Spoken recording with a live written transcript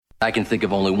I can think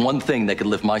of only one thing that could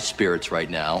lift my spirits right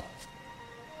now.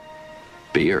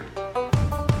 Beer.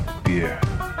 Beer.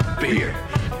 Beer.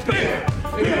 Beer.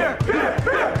 Beer.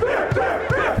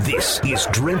 Beer. This is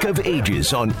Drink of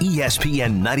Ages on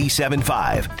ESPN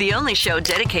 97.5. The only show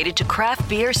dedicated to craft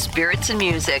beer, spirits, and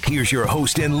music. Here's your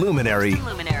host and luminary,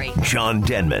 John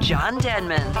Denman. John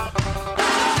Denman.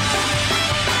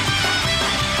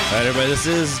 All right, everybody, this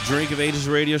is Drink of Ages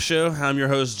radio show. I'm your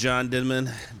host, John Denman,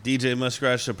 DJ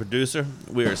Muskrat, the producer.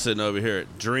 We are sitting over here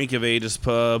at Drink of Ages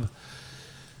Pub.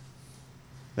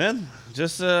 Man,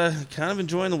 just kind of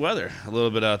enjoying the weather a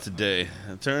little bit out today.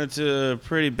 It turned into a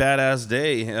pretty badass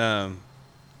day.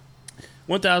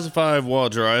 1005 Wall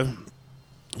Drive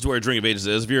is where Drink of Ages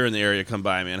is. If you're in the area, come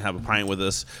by, man. Have a pint with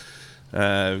us.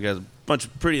 We've got a bunch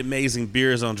of pretty amazing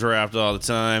beers on draft all the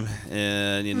time.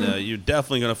 And, you know, you're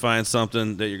definitely going to find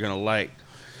something that you're going to like.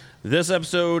 This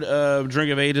episode of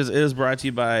Drink of Ages is brought to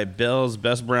you by Bell's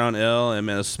Best Brown Ale. And,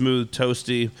 man, a smooth,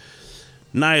 toasty,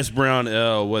 nice brown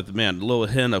ale with, man, a little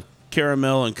hint of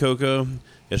caramel and cocoa.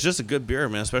 It's just a good beer,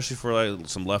 man, especially for like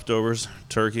some leftovers,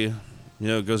 turkey. You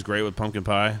know, it goes great with pumpkin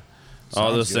pie.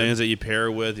 All those things that you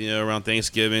pair with, you know, around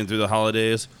Thanksgiving through the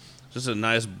holidays. Just a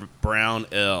nice brown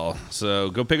ale. So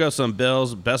go pick up some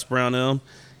Bell's Best Brown Ale.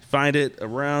 Find it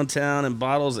around town in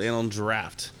bottles and on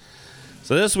draft.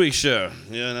 So this week's show,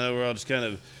 you know, we're all just kind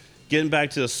of getting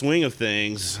back to the swing of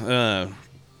things. Got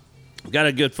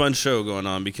a good, fun show going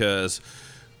on because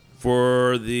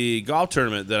for the golf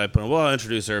tournament that I put on, well, I'll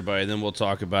introduce everybody, and then we'll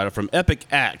talk about it. From Epic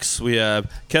Axe, we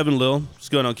have Kevin Lill. What's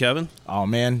going on, Kevin? Oh,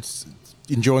 man,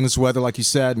 enjoying this weather, like you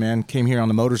said, man. Came here on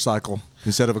a motorcycle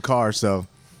instead of a car, so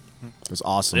it was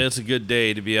awesome. It's a good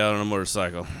day to be out on a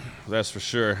motorcycle, that's for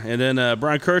sure. And then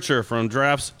Brian Kircher from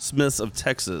Draftsmiths of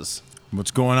Texas.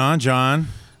 What's going on, John?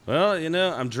 Well, you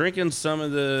know, I'm drinking some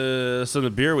of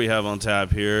the beer we have on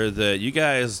tap here that you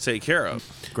guys take care of.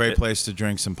 Great place to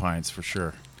drink some pints, for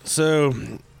sure. So,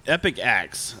 Epic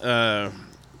Axe.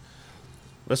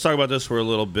 Let's talk about this for a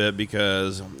little bit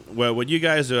because what you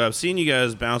guys do, I've seen you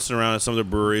guys bouncing around at some of the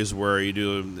breweries where you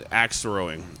do axe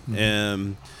throwing. Mm-hmm.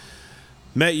 And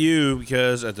met you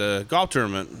because at the golf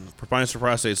tournament, for Pints for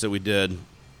Prostates that we did,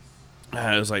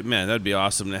 I was like, man, that'd be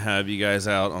awesome to have you guys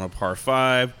out on a par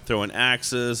 5 throwing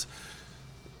axes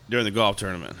during the golf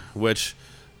tournament, which,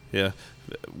 yeah,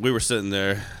 we were sitting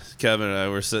there. Kevin and I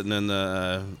were sitting in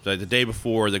the day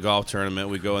before the golf tournament.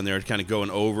 We go in there kind of going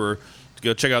over to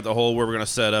go check out the hole where we're going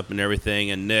to set up and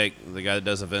everything. And Nick, the guy that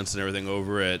does events and everything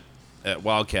over at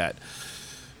Wildcat,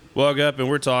 walk up and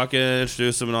we're talking,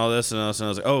 introduce him and all this. And I was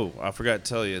like, oh, I forgot to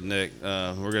tell you, Nick,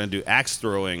 we're going to do axe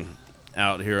throwing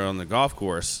out here on the golf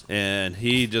course. And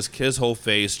his whole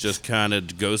face just kind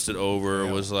of ghosted over,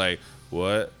 was like,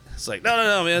 what? It's like,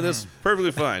 no, man, this is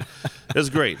perfectly fine. It's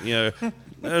great. You know,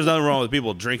 there's nothing wrong with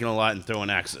people drinking a lot and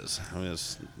throwing axes. I mean,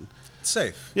 it's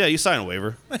safe. Yeah, you sign a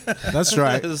waiver. That's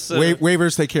right.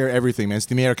 Waivers take care of everything, man. It's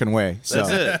the American way. So.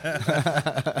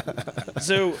 That's it.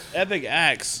 So, Epic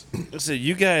Axe, so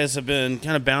you guys have been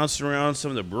kind of bouncing around some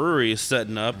of the breweries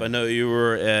setting up. I know you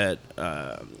were at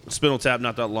Spindle Tap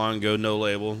not that long ago, No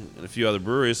Label, and a few other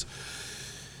breweries.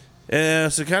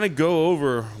 And so kind of go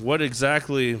over what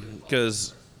exactly,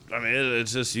 because, I mean,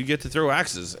 it's just you get to throw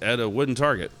axes at a wooden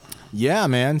target. Yeah,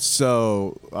 man.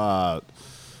 So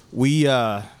we,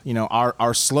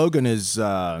 our slogan is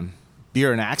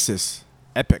beer and axes,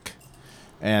 epic.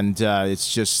 And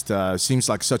it's just seems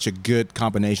like such a good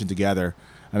combination together.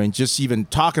 I mean, just even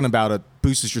talking about it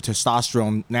boosts your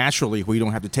testosterone naturally where you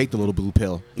don't have to take the little blue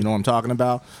pill. You know what I'm talking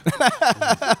about?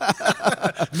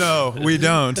 No, we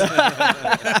don't.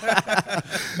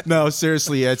 No,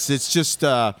 seriously, it's just... we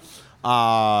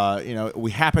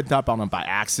happened up on him by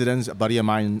accident. A buddy of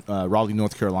mine, Raleigh,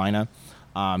 North Carolina,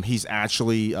 he's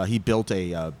actually he built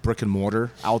a brick and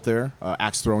mortar out there,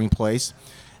 axe throwing place,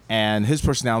 and his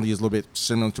personality is a little bit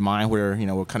similar to mine, where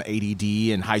we're kind of ADD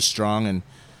and high strung, and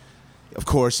of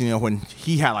course, when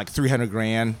he had like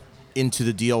 $300,000 into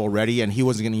the deal already, and he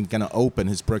wasn't even going to open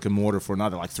his brick and mortar for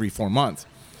another like 3-4 months.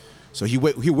 So he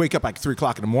wake up like 3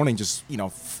 o'clock in the morning, just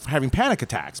having panic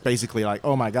attacks. Basically, like,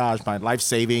 oh my gosh, my life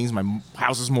savings, my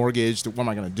house is mortgaged. What am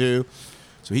I going to do?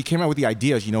 So he came out with the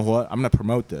idea. You know what? I'm going to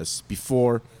promote this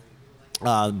before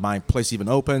my place even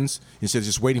opens. Instead of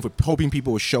just hoping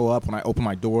people will show up when I open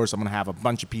my doors. I'm going to have a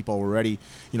bunch of people already,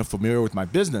 familiar with my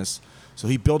business. So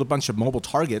he built a bunch of mobile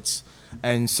targets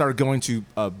and started going to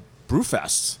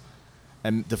brewfests.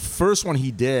 And the first one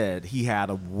he did, he had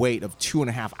a wait of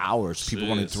 2.5 hours. People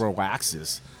wanted to throw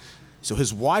axes. So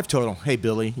his wife told him, hey,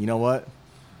 Billy, you know what?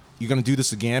 You're going to do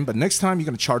this again, but next time you're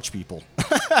going to charge people.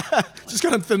 Just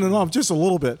kind of thin it off just a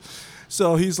little bit.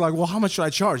 So he's like, well, how much should I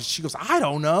charge? She goes, I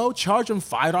don't know. Charge him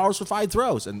 $5 for 5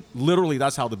 throws. And literally,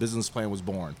 that's how the business plan was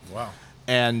born. Wow.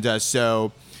 And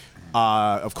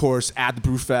of course, at the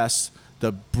Brewfest,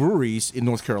 the breweries in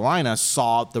North Carolina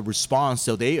saw the response.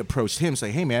 So they approached him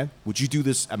saying, hey, man, would you do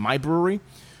this at my brewery?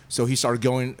 So he started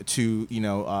going to,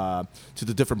 to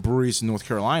the different breweries in North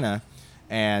Carolina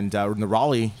and in the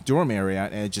Raleigh-Durham area,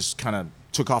 and it just kind of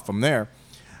took off from there.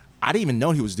 I didn't even know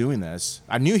he was doing this.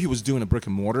 I knew he was doing a brick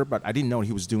and mortar, but I didn't know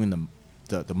he was doing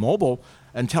the mobile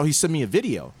until he sent me a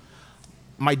video.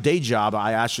 My day job,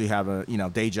 I actually have a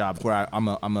day job where I'm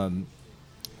a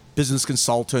business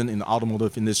consultant in the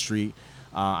automotive industry.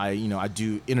 I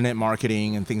do internet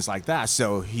marketing and things like that.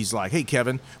 So he's like, hey,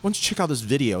 Kevin, why don't you check out this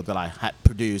video that I had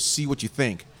produced, see what you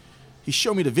think. He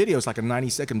showed me the video. It's like a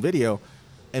 90-second video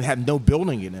and had no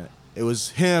building in it. It was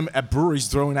him at breweries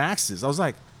throwing axes. I was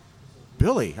like,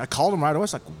 Billy, I called him right away. I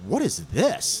was like, what is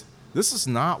this? This is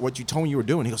not what you told me you were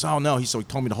doing. He goes, oh, no. So he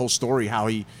told me the whole story, how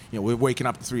we're waking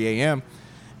up at 3 a.m.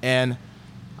 And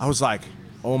I was like,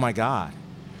 oh, my God,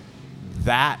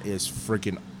 that is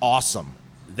freaking awesome.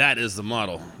 That is the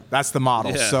model. That's the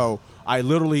model. Yeah. So I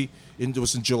literally, it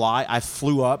was in July, I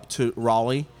flew up to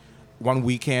Raleigh one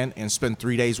weekend and spent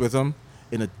 3 days with him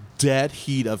in a dead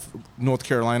heat of North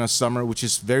Carolina summer, which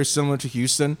is very similar to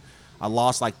Houston. I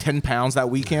lost like 10 pounds that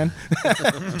weekend,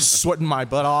 sweating my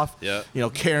butt off,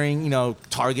 carrying,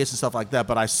 targets and stuff like that.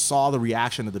 But I saw the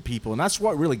reaction of the people. And that's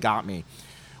what really got me,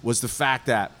 was the fact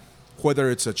that whether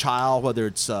it's a child, whether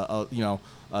it's a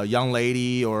young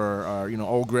lady or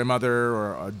old grandmother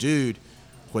or a dude,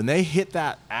 when they hit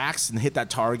that axe and hit that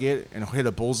target and hit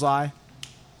a bullseye,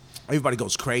 everybody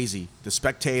goes crazy. The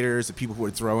spectators, the people who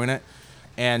are throwing it.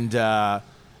 And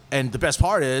the best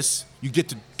part is you get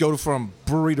to go from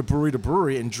brewery to brewery to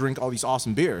brewery and drink all these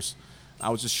awesome beers. I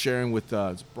was just sharing with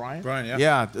Brian. Brian, yeah.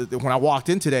 Yeah, when I walked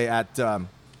in today at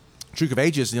Drink of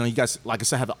Ages, you guys, like I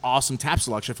said, have an awesome tap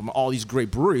selection from all these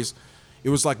great breweries. It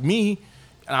was like me,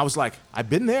 and I was like, I've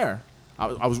been there.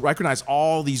 I was recognize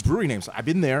all these brewery names. I've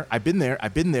been there. I'm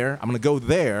going to go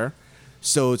there.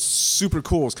 So it's super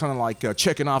cool. It's kind of like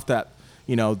checking off that,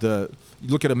 you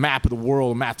look at a map of the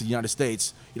world, a map of the United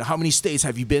States. How many states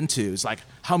have you been to? It's like,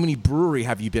 how many brewery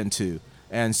have you been to?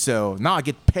 And so now I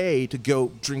get paid to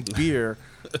go drink beer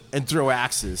and throw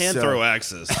axes. Throw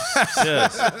axes.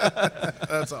 Yes.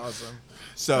 That's awesome.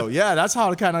 So, yeah, that's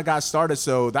how it kind of got started.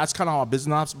 So that's kind of our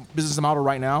business model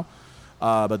right now.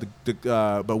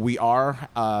 But we are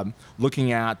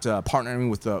looking at partnering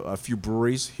with a few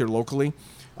breweries here locally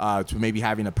to maybe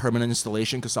having a permanent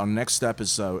installation, because our next step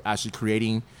is actually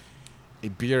creating a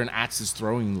beer and axes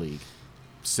throwing league.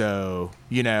 So,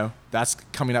 that's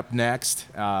coming up next.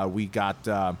 We got...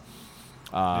 you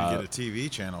get a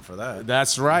TV channel for that.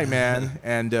 That's right, man.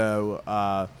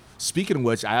 And speaking of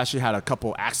which, I actually had a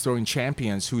couple axe throwing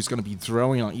champions who's going to be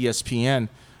throwing on ESPN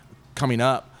coming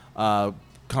up.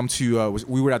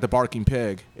 We were at the Barking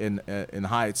Pig in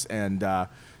Heights, and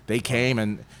they came,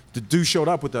 and the dude showed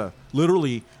up with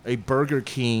literally a Burger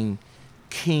King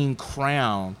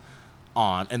crown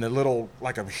on, and a little,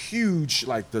 like a huge,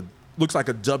 looks like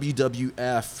a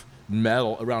WWF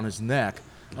medal around his neck.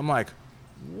 I'm like,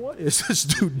 what is this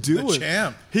dude doing? The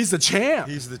champ. He's the champ.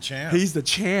 He's the champ. He's the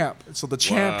champ. So the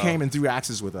champ Wow. came and threw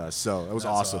axes with us. So it was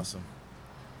That's awesome.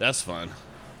 That's fun.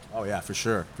 Oh yeah, for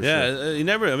sure. Yeah, you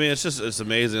never. I mean, it's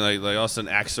amazing. Like all of a sudden,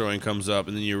 axe throwing comes up,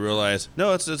 and then you realize,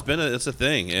 no, it's a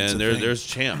thing, and there's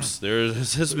champs.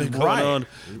 There's been going Right. on.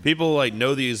 People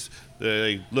know these.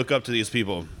 They look up to these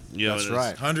people. That's and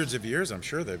right. Hundreds of years, I'm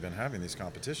sure they've been having these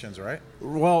competitions, right?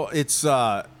 Well, it's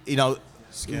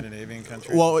Scandinavian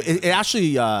countries. well, it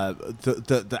actually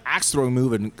the axe throwing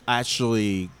movement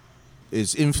actually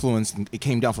is influenced. And it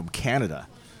came down from Canada.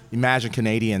 Imagine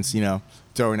Canadians,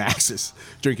 throwing axes,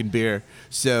 drinking beer.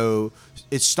 So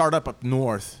it started up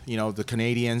north. The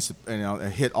Canadians,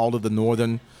 hit all of the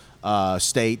northern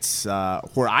states.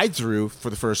 Where I threw for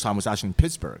the first time was actually in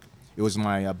Pittsburgh. It was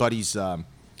my buddy's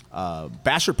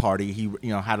bachelor party. He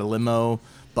had a limo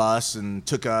bus and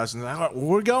took us, and like,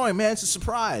 we're going, man. It's a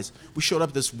surprise. We showed up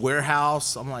at this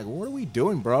warehouse. I'm like, what are we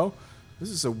doing, bro? This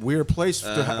is a weird place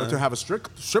to have a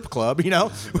strip club.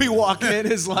 We walk in,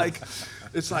 it's like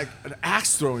an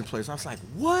axe throwing place. I was like,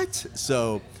 what?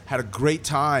 So had a great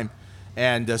time,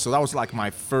 and so that was like my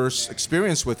first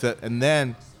experience with it. And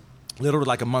then literally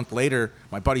like a month later,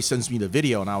 my buddy sends me the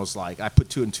video, and I was like, I put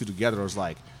two and two together. I was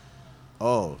like,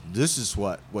 oh, this is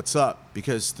what's up,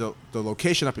 because the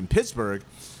location up in Pittsburgh,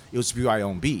 it was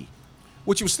BYOB,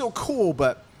 which was still cool,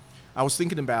 but I was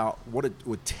thinking about what it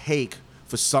would take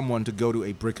for someone to go to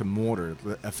a brick and mortar,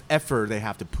 the effort they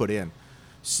have to put in.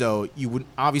 So you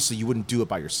wouldn't do it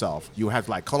by yourself. You would have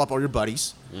to like call up all your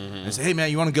buddies and say, hey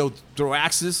man, you want to go throw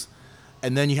axes?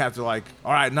 And then you have to like,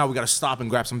 all right, now we got to stop and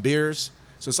grab some beers.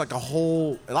 So it's like a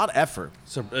lot of effort.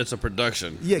 It's a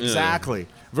production. Yeah, exactly.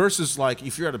 Versus like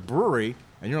if you're at a brewery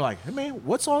and you're like, hey man,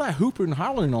 what's all that hooping and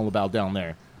hollering all about down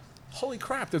there? Holy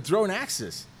crap, they're throwing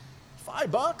axes.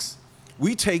 $5?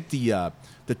 We take the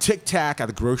tic tac at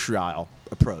the grocery aisle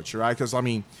approach, right? Because I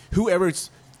mean,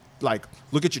 whoever's like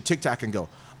look at your tic tac and go,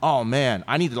 oh man,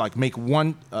 I need to like make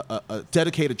one a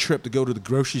dedicated trip to go to the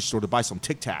grocery store to buy some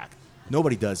tic tac.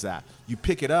 Nobody does that. You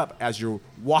pick it up as you're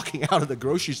walking out of the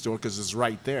grocery store because it's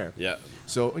right there. Yeah.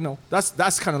 So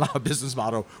that's kind of our business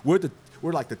model. We're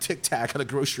like the tic tac at a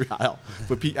grocery aisle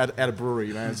for at a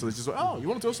brewery, man. So it's just like, oh, you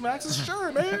want to throw some axes?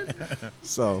 Sure, man.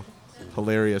 So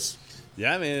hilarious.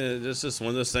 Yeah, I mean, it's just one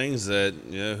of those things that,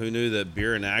 who knew that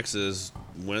beer and axes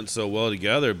went so well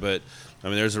together? But, I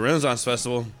mean, there's a Renaissance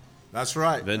Festival. That's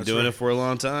right. Been doing it for a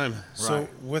long time. So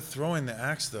with throwing the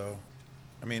axe, though,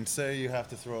 I mean, say you have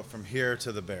to throw it from here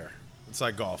to the bear. It's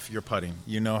like golf. You're putting.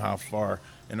 You know how far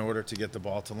in order to get the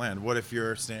ball to land. What if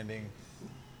you're standing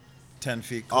 10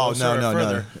 feet closer or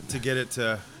further to get it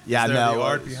to – is there the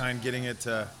art behind getting it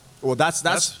to – Well, that's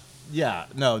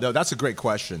a great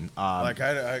question.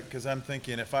 Because I'm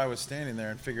thinking if I was standing there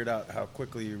and figured out how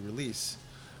quickly you release,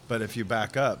 but if you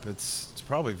back up, it's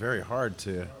probably very hard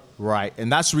to. Right,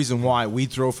 and that's the reason why we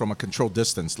throw from a controlled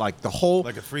distance, like the whole.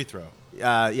 Like a free throw.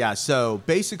 Yeah. So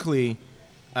basically,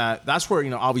 that's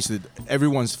where obviously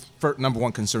everyone's number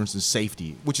one concern is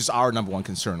safety, which is our number one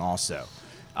concern also.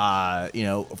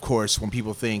 Of course, when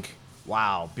people think,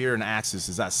 "Wow, beer and axes,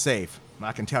 is that safe?"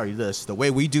 I can tell you this: the way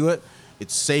we do it.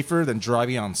 It's safer than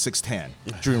driving on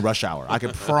 610 during rush hour. I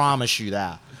can promise you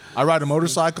that. I ride a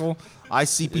motorcycle. I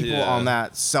see people on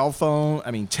that cell phone. I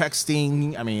mean,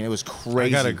 texting. I mean, it was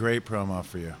crazy. I got a great promo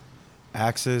for you.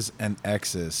 Axes and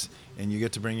X's. And you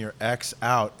get to bring your X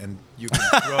out and you can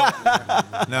throw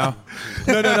No?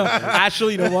 No.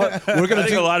 Actually, you know what? We're going to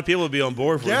think a lot of people would be on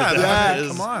board for that. Yeah,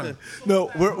 come on.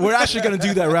 No, we're actually going to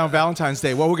do that around Valentine's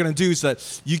Day. What we're going to do is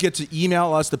that you get to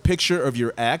email us the picture of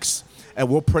your X, and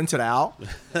we'll print it out,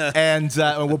 and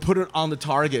we'll put it on the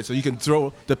target so you can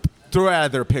throw it out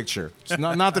of their picture. So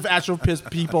not the actual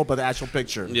people, but the actual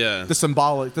picture. Yeah. The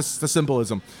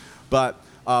symbolism. But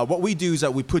what we do is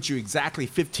that we put you exactly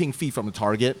 15 feet from the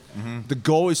target. Mm-hmm. The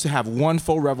goal is to have one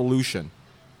full revolution.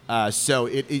 So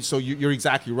you're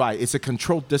exactly right. It's a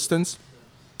controlled distance,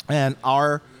 and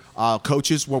our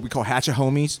coaches, what we call hatchet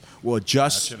homies, will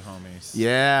adjust. Hatchet homies.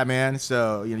 Yeah, man.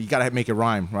 So you got to make it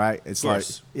rhyme, right? It's like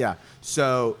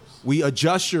So we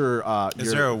adjust your.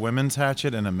 Is there a women's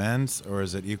hatchet and a men's, or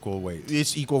is it equal weight?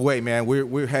 It's equal weight, man.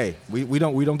 We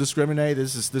don't discriminate.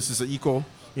 This is an equal.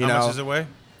 How much does it weigh?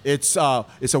 It's a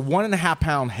 1.5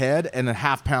 pound head and a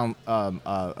 0.5 pound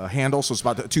handle, so it's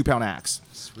about a 2 pound axe.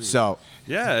 Sweet. So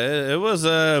it was.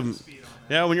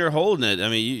 When you're holding it, I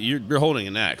mean, you're holding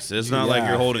an axe. It's not like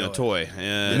you're holding a toy.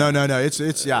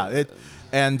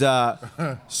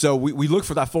 So we look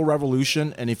for that full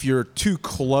revolution, and if you're too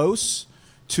close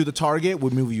to the target, we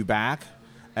move you back.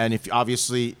 And if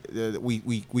obviously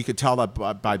we could tell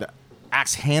that by the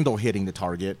axe handle hitting the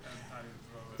target.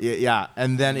 Yeah,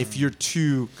 and then if you're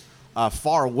too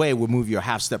far away, we'll move you a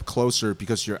half step closer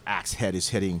because your axe head is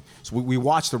hitting. So we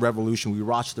watch the revolution. We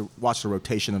watch the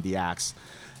rotation of the axe.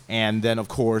 And then, of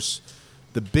course,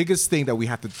 the biggest thing that we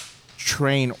have to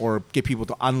train or get people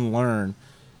to unlearn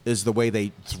is the way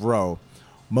they throw.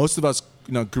 Most of us,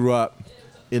 grew up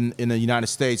in the United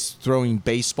States throwing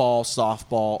baseball,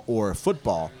 softball, or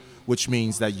football, which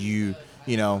means that you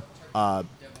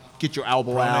get your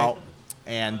elbow out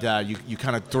and you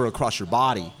kind of throw across your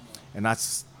body, and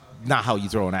that's not how you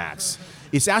throw an axe.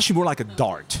 It's actually more like a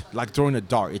dart, like throwing a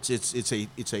dart.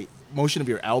 It's a motion of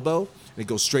your elbow, and it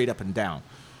goes straight up and down.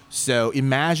 So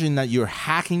imagine that you're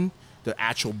hacking the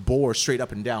actual board straight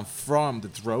up and down from the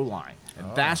throw line.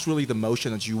 And that's really the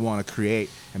motion that you want to create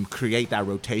and create that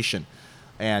rotation.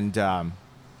 And but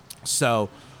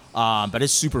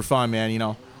it's super fun, man.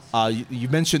 You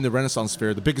mentioned the Renaissance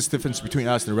Fair. The biggest difference between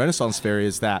us and the Renaissance Fair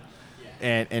is that,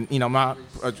 and I'm not,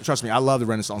 trust me, I love the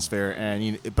Renaissance Fair.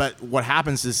 But what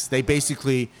happens is they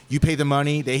basically, you pay the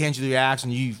money, they hand you the axe,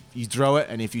 and you throw it.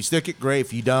 And if you stick it, great.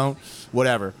 If you don't,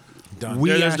 whatever.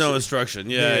 There's no instruction.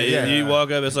 You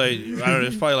walk up, it's like, I don't know,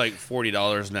 it's probably like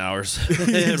 $40 an hour.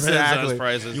 Exactly.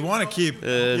 Prices. You want to keep,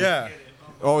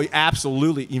 Oh,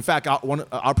 absolutely. In fact,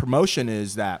 our promotion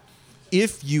is that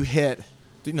if you hit,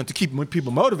 to keep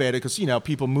people motivated, because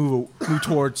people move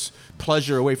towards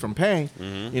pleasure away from pain.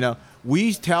 Mm-hmm.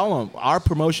 We tell them our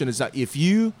promotion is that if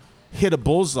you hit a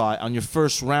bullseye on your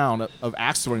first round of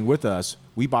axe throwing with us,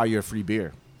 we buy you a free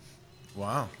beer.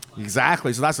 Wow.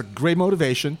 Exactly. So that's a great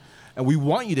motivation, and we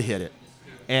want you to hit it.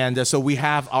 And so we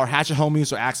have our hatchet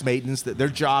homies or axe maintenance. That their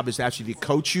job is actually to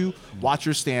coach you, watch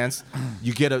your stance.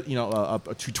 You get a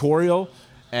tutorial,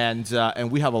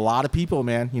 and we have a lot of people,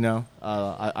 man.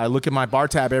 I look at my bar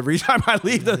tab every time I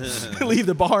leave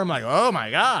the bar. I'm like, oh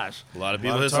my gosh, A lot of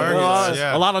people hit targets.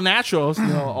 Yeah. a lot of naturals, a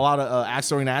lot of axe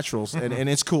throwing naturals, and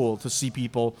it's cool to see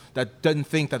people that doesn't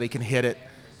think that they can hit it,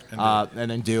 and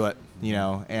then do it.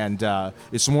 And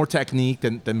it's more technique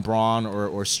than brawn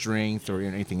or strength or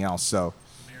anything else. So.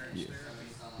 Yeah,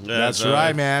 That's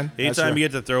right, man. That's Anytime right. you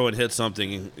get to throw and hit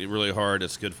something really hard,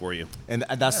 it's good for you. And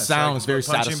that sound is very a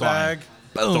punching satisfying. bag.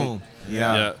 Boom.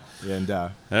 Yeah. And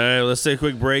All right, let's take a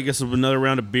quick break. Get another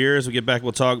round of beers. We get back,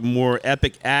 we'll talk more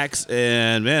Epic Axe.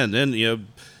 And, man, then, you've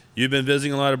been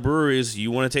visiting a lot of breweries.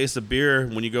 You want to taste the beer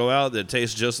when you go out that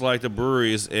tastes just like the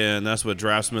breweries, and that's what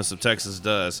Draftsmiths of Texas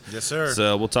does. Yes, sir.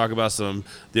 So we'll talk about the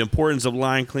importance of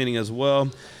line cleaning as well.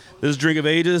 This is Drink of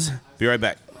Ages. Be right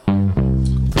back.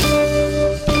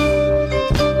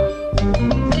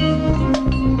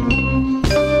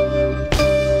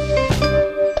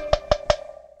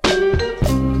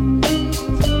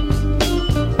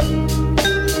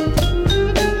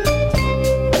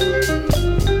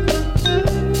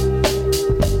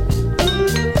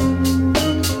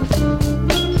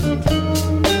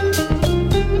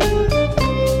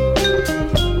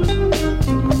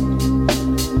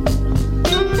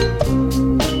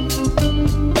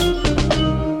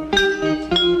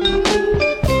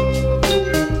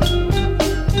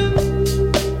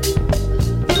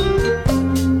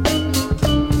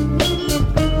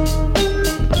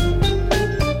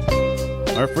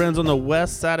 On the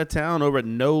west side of town over at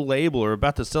No Label are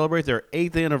about to celebrate their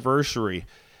 8th anniversary.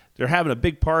 They're having a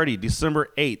big party December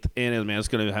 8th, and man, it's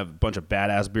going to have a bunch of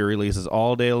badass beer releases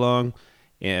all day long,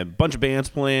 and a bunch of bands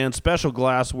playing, special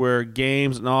glassware,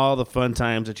 games, and all the fun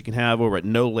times that you can have over at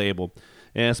No Label.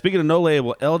 And speaking of No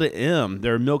Label, Elda M,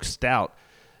 their milk stout,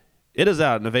 it is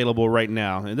out and available right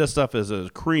now, and this stuff is a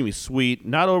creamy sweet,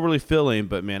 not overly filling,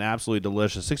 but man, absolutely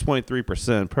delicious.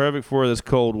 6.3%, perfect for this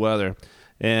cold weather.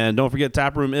 And don't forget,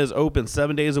 Taproom is open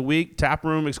 7 days a week.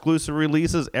 Taproom exclusive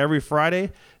releases every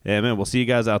Friday. And, man, we'll see you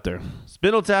guys out there.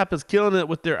 Spindle Tap is killing it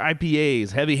with their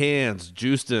IPAs. Heavy Hands,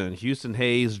 Houston, Houston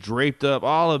Haze, Draped Up,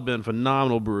 all have been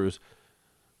phenomenal brews.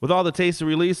 With all the tasty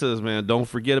releases, man, don't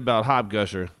forget about Hop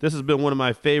Gusher. This has been one of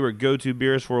my favorite go-to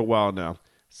beers for a while now.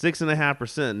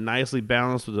 6.5%, nicely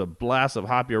balanced with a blast of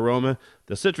hoppy aroma.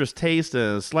 The citrus taste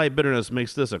and slight bitterness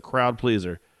makes this a crowd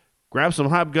pleaser. Grab some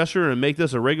Hop Gusher and make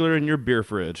this a regular in your beer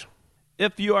fridge.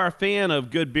 If you are a fan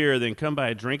of good beer, then come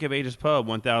by Drink of Ages Pub,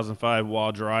 1005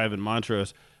 Wall Drive in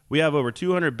Montrose. We have over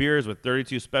 200 beers with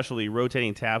 32 specialty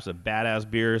rotating taps of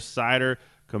badass beers, cider,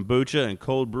 kombucha, and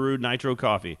cold brewed nitro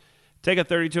coffee. Take a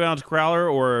 32-ounce growler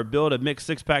or build a mixed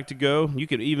six-pack to go. You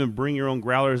can even bring your own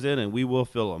growlers in, and we will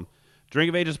fill them. Drink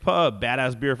of Ages Pub,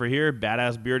 badass beer for here,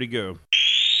 badass beer to go.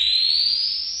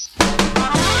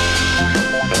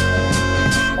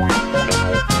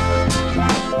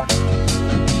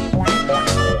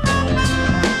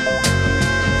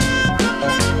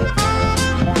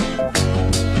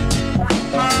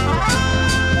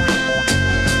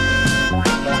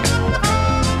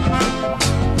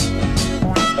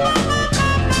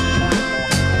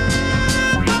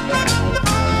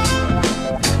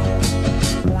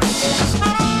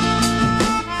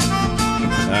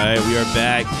 We are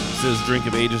back. This is Drink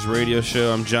of Ages radio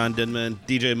show. I'm John Denman,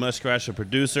 DJ Muskrat, the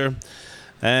producer.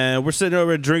 And we're sitting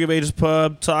over at Drink of Ages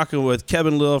Pub talking with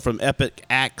Kevin Lill from Epic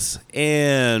Axe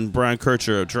and Brian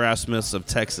Kircher of Draftsmiths of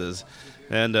Texas.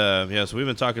 And, so we've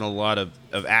been talking a lot of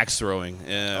axe throwing.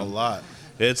 And A lot.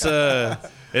 It's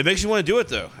it makes you want to do it,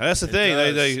 though. That's the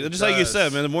thing. Just like you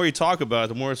said, man, the more you talk about it,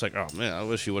 the more it's like, oh, man, I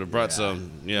wish you would have brought some.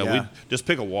 We just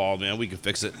pick a wall, man. We can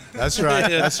fix it. That's right.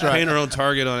 That's right. Paint our own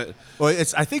target on it. Well,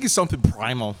 I think it's something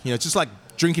primal. Just like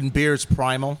drinking beer is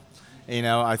primal.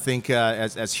 I think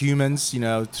as humans,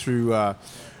 through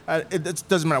it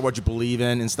doesn't matter what you believe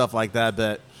in and stuff like that,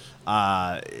 but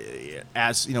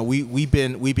as we've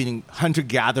been hunter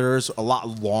gatherers a lot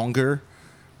longer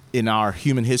in our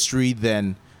human history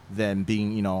than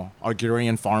being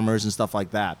agrarian farmers and stuff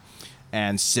like that.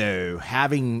 And so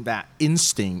having that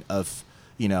instinct of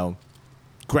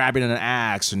grabbing an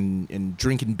axe and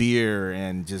drinking beer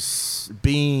and just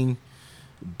being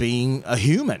a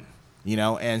human,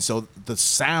 and so the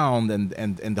sound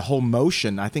and the whole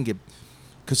motion, I think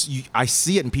I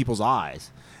see it in people's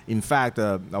eyes. In fact,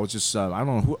 I was just I don't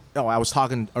know who. I was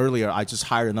talking earlier. I just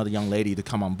hired another young lady to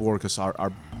come on board because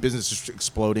our business is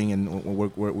exploding, and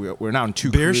we're now in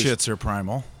 2 Beer careers. shits are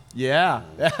primal. Yeah.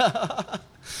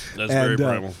 That's very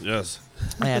primal. Yes.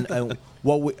 And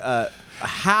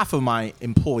half of my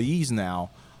employees now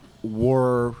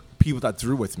were people that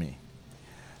threw with me,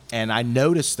 and I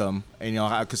noticed them, and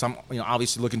because I'm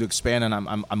obviously looking to expand, and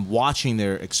I'm watching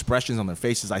their expressions on their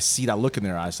faces. I see that look in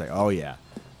their eyes, like, oh yeah,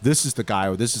 this is the guy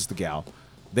or this is the gal.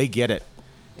 They get it,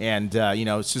 and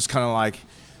it's just kind of like,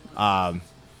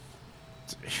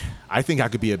 I think I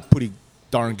could be a pretty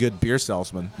darn good beer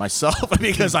salesman myself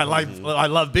because I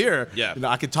love beer. Yeah.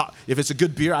 I could talk if it's a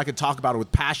good beer. I could talk about it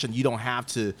with passion. You don't have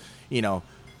to,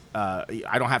 I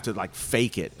don't have to like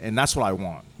fake it, and that's what I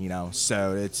want.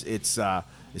 So it's I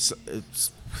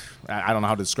don't know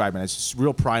how to describe it. It's just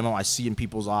real primal. I see in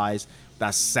people's eyes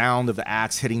that sound of the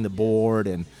axe hitting the board,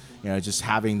 and just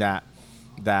having that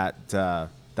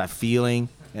feeling,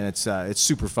 and it's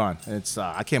super fun. And it's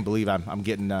I can't believe I'm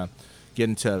getting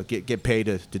to get paid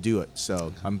to do it.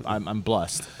 So I'm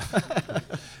blessed.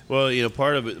 Well,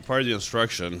 part of the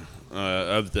instruction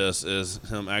of this is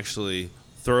him actually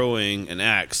throwing an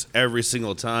axe every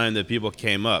single time that people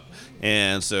came up,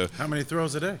 and so How many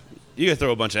throws a day? you gotta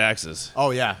throw a bunch of axes.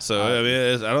 Oh yeah. So I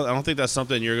mean, I don't think that's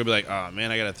something you're gonna be like, oh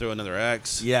man, I gotta throw another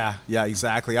axe. Yeah,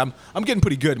 exactly. I'm getting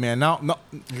pretty good, man. Now You're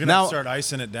gonna have to start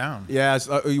icing it down. Yeah.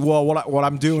 Well, what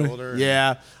I'm doing. Shoulder.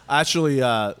 Yeah. Actually,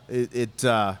 I'm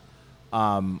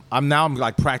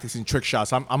like practicing trick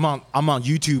shots. I'm on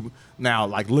YouTube now,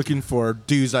 like looking for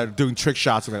dudes that are doing trick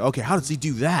shots. I'm like, okay, how does he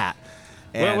do that?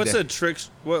 And, What's a trick?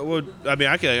 What would I mean?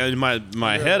 I can in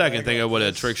my head I can think of what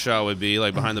a trick shot would be,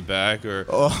 like behind the back or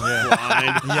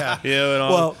blind. Yeah. And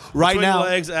all, Well, right between now-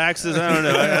 legs, axes. I don't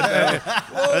know. I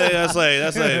think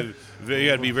that's like you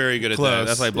got to be very good at that. Close.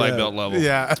 That's like black belt level.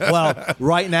 Yeah. Well,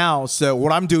 right now, so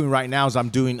what I'm doing right now is I'm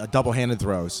doing double-handed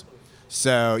throws.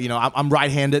 So I'm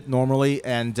right-handed normally,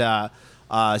 and so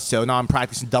now I'm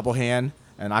practicing double hand,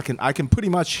 and I can pretty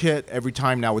much hit every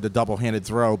time now with a double-handed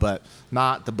throw, but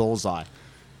not the bullseye.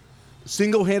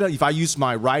 Single-handed, if I use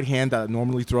my right hand that I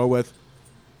normally throw with,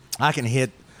 I can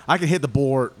hit the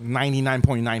board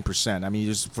 99.9%. I mean,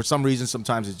 just for some reason,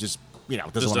 sometimes it just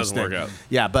doesn't work out.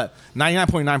 Yeah, but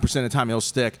 99.9% of the time it'll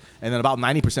stick, and then about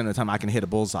 90% of the time I can hit a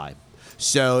bullseye.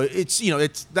 So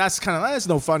that's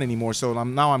no fun anymore. So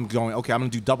I'm going, okay, I'm gonna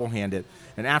do double-handed,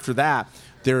 and after that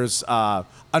there's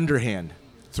underhand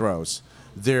throws.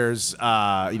 There's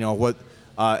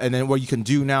and then what you can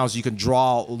do now is you can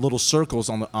draw little circles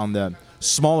on the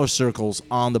smaller circles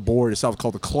on the board itself,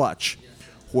 called the clutch,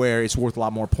 where it's worth a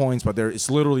lot more points, but it's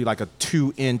literally like a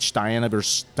 2-inch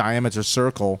diameter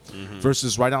circle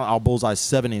versus right now our bullseye is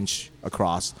 7-inch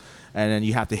across, and then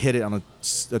you have to hit it on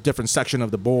a different section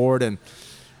of the board, and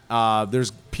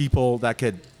there's people that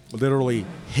could literally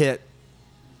hit.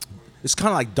 It's kind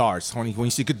of like darts. When you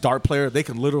see a good dart player, they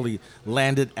can literally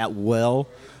land it at will.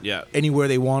 Yeah. Anywhere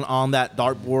they want on that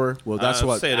dartboard. Well, that's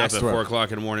what stayed up axe at throw. 4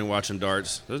 o'clock in the morning watching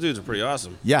darts. Those dudes are pretty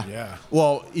awesome. Yeah. Yeah.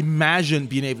 Well, imagine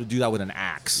being able to do that with an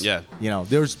axe. Yeah.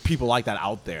 There's people like that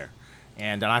out there,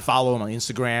 and I follow them on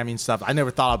Instagram and stuff. I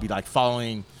never thought I'd be like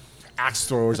following axe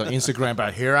throwers on Instagram,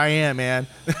 but here I am, man.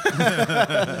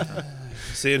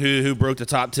 Seeing who broke the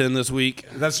top 10 this week.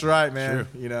 That's right, man.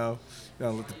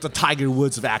 The Tiger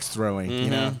Woods of axe throwing.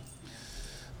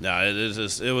 No,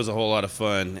 it was a whole lot of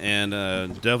fun, and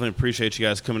definitely appreciate you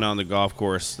guys coming out on the golf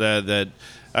course. That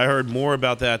I heard more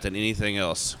about that than anything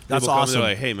else. That's People come, awesome. they're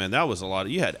like, hey man, that was a lot.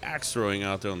 You had axe throwing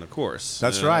out there on the course.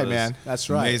 That's You know, right, it was- man. That's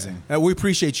right. amazing. We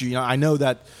appreciate you. I know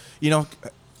that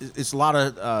it's a lot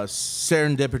of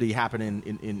serendipity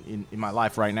happening in my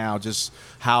life right now. Just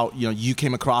how you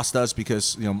came across us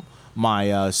because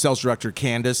my sales director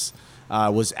Candace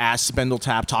was at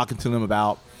Spindletap talking to them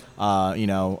about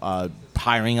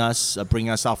hiring us,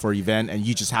 bringing us out for an event, and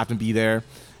you just happened to be there,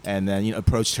 and then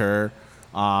approached her.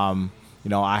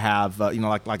 I have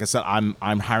like I said,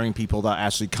 I'm hiring people that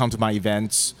actually come to my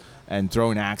events and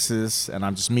throwing axes, and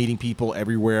I'm just meeting people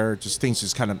everywhere. Just things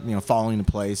just kind of falling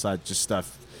into place. I just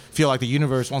feel like the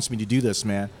universe wants me to do this,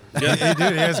 man. He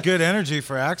has good energy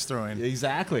for axe throwing.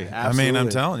 Exactly. I mean, I'm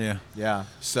telling you. Yeah.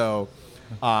 So,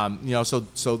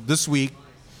 so this week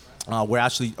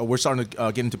we're starting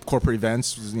to get into corporate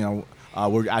events.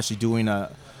 We're actually doing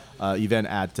a event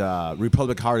at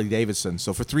Republic Harley Davidson.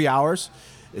 So for 3 hours.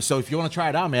 So if you want to try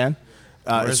it out, man.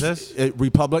 Where is this?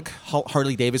 Republic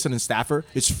Harley Davidson in Stafford.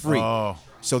 It's free. Oh.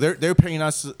 So they're paying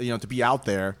us, to be out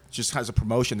there, just as a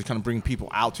promotion to kind of bring people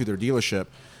out to their dealership.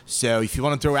 So if you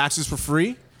want to throw axes for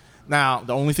free, now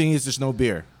the only thing is there's no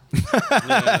beer.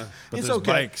 Yeah. It's there's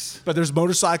okay. bikes. But there's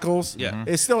motorcycles. Yeah.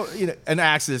 It's still an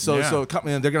axis. So Yeah.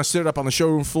 they're gonna set it up on the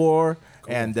showroom floor,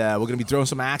 and we're gonna be throwing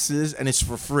some axes, and it's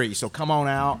for free. So come on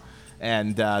out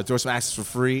and throw some axes for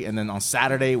free. And then on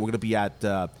Saturday we're gonna be at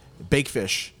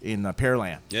Bakefish in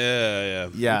Pearland. Yeah.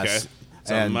 Yes. Okay. It's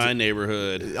in And- my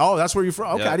neighborhood. Oh, that's where you're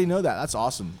from. Okay, Yeah. I didn't know that. That's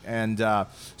awesome. And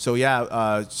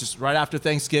it's just right after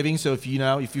Thanksgiving. So if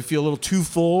you feel a little too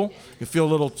full, you feel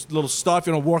a little stuff,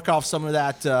 you want to work off some of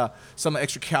that, some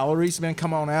extra calories, man,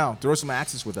 come on out, throw some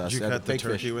axes with us. Did you at cut the Bakefish.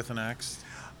 turkey with an axe?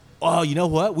 Oh, you know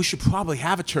what? We should probably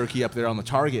have a turkey up there on the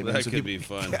target. Man. That So could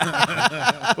people- be fun.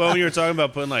 Well, when you were talking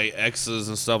about putting like X's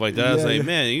and stuff like that, it's Yeah, like, yeah.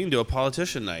 man, you can do a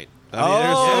politician night. I mean,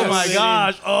 Oh there's my so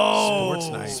gosh! many- Oh, Sports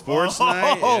night. Sports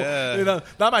night? Yeah. You know,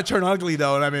 that might turn ugly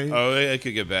though. I mean, Oh, it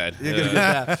could get bad. you're gonna get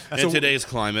that. In So- today's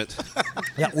climate.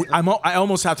 Yeah, I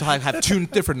almost have to have two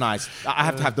different nights. I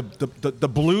have to have the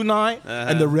blue night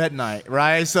and the red night,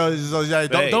 right? So yeah,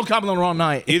 Hey. don't come on the wrong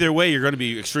night. Either way, you're going to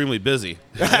be extremely busy.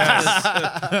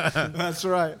 That's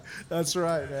right. That's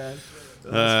right, man.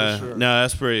 That's for sure. No,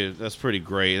 that's pretty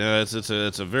great.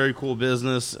 It's a very cool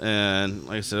business, and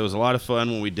like I said, it was a lot of fun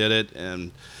when we did it.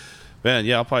 And man,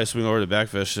 yeah, I'll probably swing over to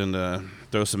Backfish and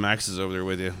throw some axes over there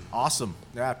with you. Awesome.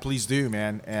 Yeah, please do,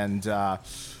 man. And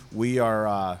we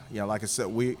are, like I said,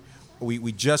 we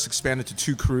just expanded to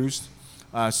 2 crews.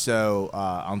 So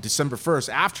on December 1st,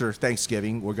 after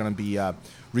Thanksgiving, we're going to be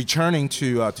returning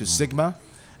to Sigma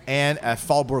and at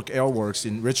Fallbrook Airworks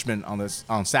in Richmond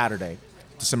on Saturday,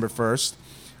 December 1st.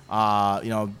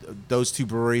 Those 2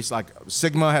 breweries, like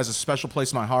Sigma has a special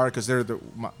place in my heart because they're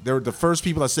the first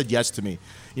people that said yes to me.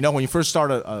 You know, when you first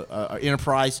start a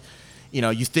enterprise,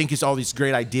 you think it's all these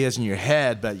great ideas in your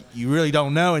head, but you really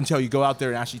don't know until you go out there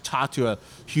and actually talk to a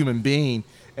human being.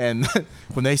 And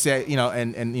when they say,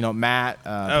 Matt,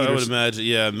 I would Peters- imagine,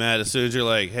 yeah, Matt. As soon as you're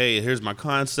like, "Hey, here's my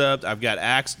concept. I've got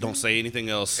axe. Don't say anything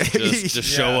else. Just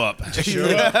show up."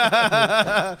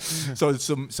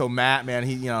 So Matt, man,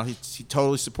 he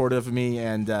totally supportive of me,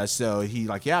 and so he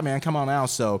like, yeah, man, come on out.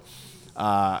 So,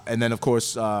 and then of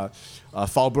course,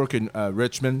 Fallbrook and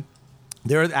Richmond,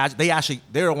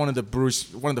 they're one of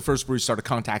the first breweries started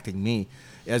contacting me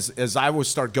as I would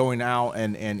start going out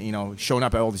and showing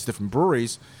up at all these different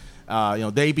breweries.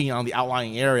 They being on the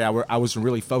outlying area where I wasn't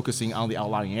really focusing on the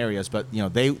outlying areas, but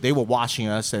they were watching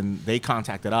us and they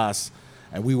contacted us,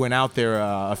 and we went out there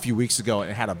a few weeks ago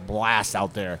and had a blast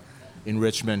out there in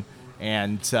Richmond,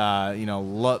 and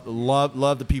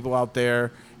love the people out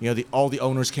there. All the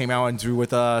owners came out and drew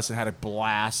with us and had a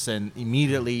blast, and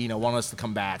immediately want us to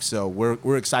come back. So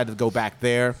we're excited to go back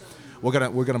there. We're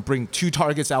gonna bring 2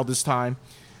 targets out this time,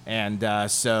 and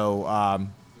it's gonna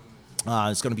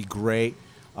be great.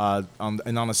 On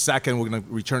the second, we're gonna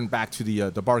return back to the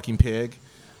Barking Pig.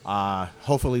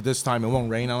 Hopefully this time it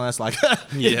won't rain on us like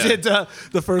it did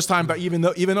the first time. But even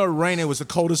though it rained, it was the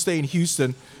coldest day in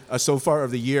Houston so far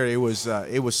of the year. It was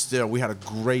still, we had a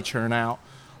great turnout.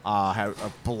 Had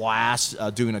a blast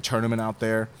doing a tournament out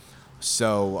there.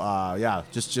 So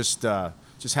just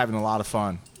having a lot of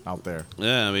fun out there.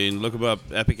 Yeah, I mean, look up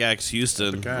Epic Axe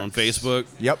Houston on Facebook.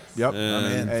 Yep.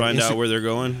 And find out where they're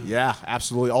going. Yeah,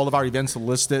 absolutely. All of our events are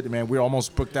listed. Man, we're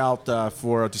almost booked out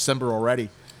for December already,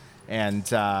 and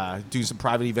doing some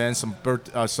private events, some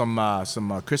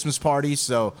Christmas parties.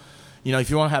 So, if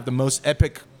you want to have the most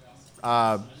epic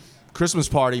Christmas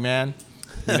party, man,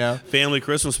 Family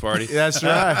Christmas party. that's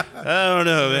right. I don't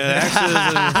know, man.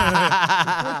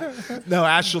 No,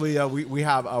 actually, we're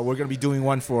going to be doing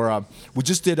one for. We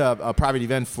just did a private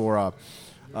event for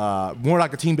more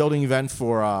like a team building event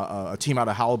for a team out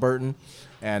of Halliburton,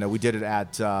 and we did it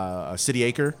at City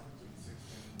Acre.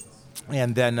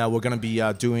 And then we're going to be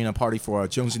doing a party for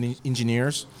Jones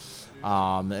Engineers,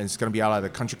 and it's going to be out at the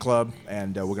country club,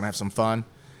 and we're going to have some fun.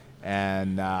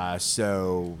 And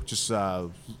so just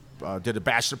did a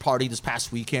bachelor party this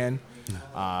past weekend.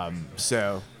 Yeah.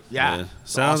 Sounds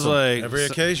awesome. like Every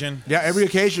occasion. Yeah, every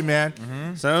occasion,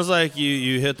 man. Sounds like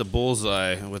you hit the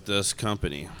bullseye with this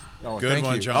company. Oh, Good thank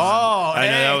one, you. John. Oh, I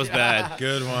know hey. that was bad.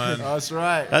 Good one. That's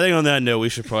right. I think on that note, we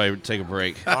should probably take a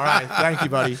break. All right. Thank you,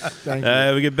 buddy. Thank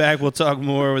you. We get back, we'll talk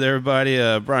more with everybody.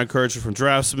 Brian Kircher from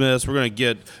Draftsmiths. We're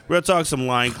gonna talk some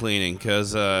line cleaning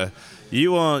because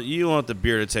you want the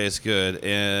beer to taste good,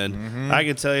 and I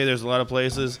can tell you, there's a lot of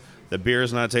places the beer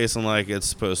is not tasting like it's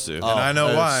supposed to. And I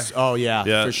know why. Oh, yeah,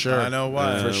 Yeah. for sure. I know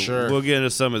why. For sure. We'll get into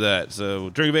some of that. So,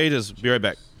 Drink of Ages. Be right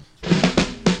back.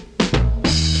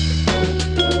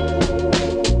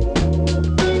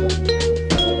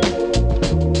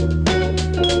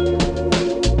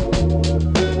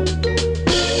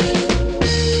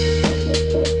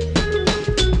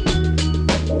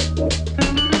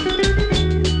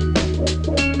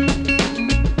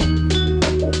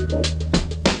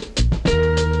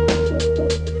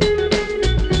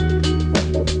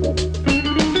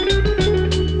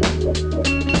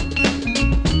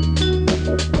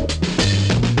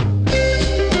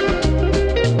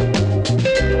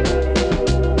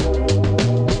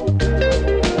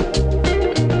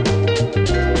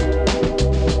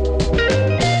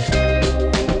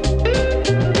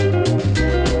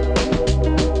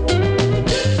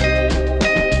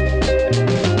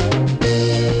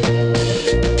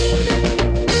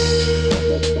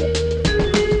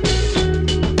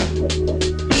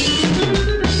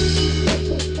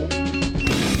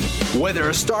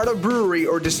 a startup brewery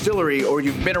or distillery, or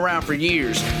you've been around for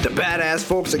years, the badass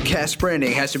folks at Cash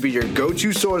Branding has to be your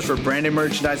go-to source for branded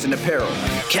merchandise and apparel.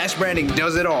 Cash Branding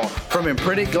does it all, from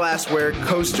imprinted glassware,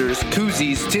 coasters,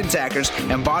 koozies, tin tackers,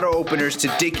 and bottle openers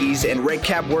to Dickies and red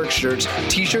cap work shirts,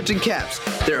 t-shirts, and caps.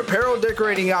 Their apparel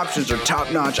decorating options are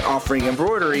top-notch, offering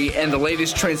embroidery and the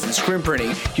latest trends in screen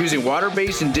printing, using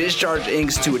water-based and discharge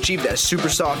inks to achieve that super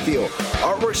soft feel.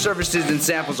 Artwork services and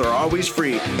samples are always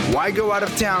free. Why go out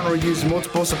of town or use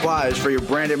multiple suppliers for your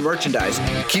branded merchandise?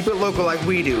 Keep it local like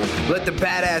we do. Let the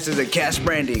badasses at Cash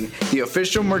Branding, the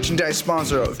official merchandise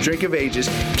sponsor of Drink of Ages,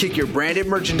 kick your branded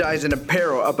merchandise and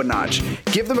apparel up a notch.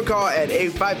 Give them a call at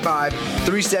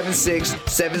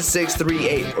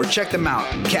 855-376-7638 or check them out,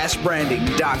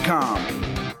 cashbranding.com.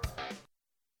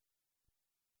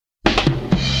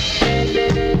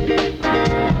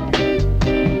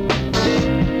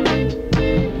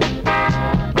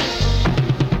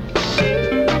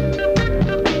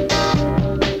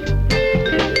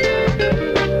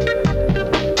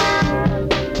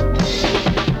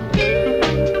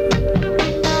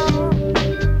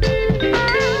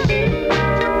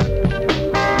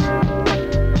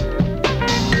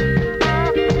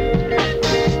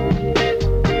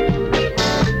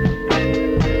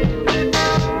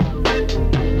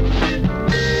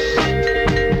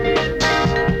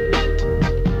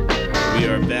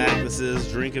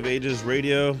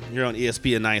 Radio. You're on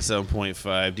ESPN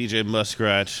 97.5. DJ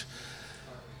Muskratch,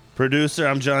 producer.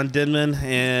 I'm John Denman,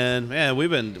 and man, we've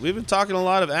been talking a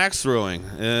lot of axe throwing,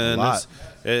 and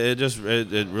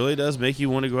it really does make you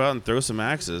want to go out and throw some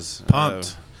axes.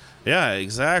 Pumped. Yeah,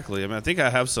 exactly. I mean, I think I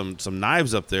have some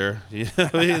knives up there. You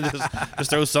know, just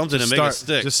throw something and make it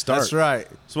stick. Just start. That's right.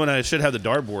 That's when I should have the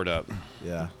dartboard up.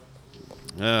 Yeah.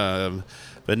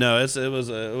 But no, it was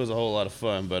a whole lot of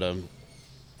fun. But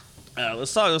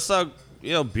let's talk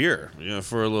beer,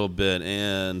 for a little bit,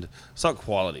 and let's talk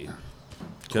quality.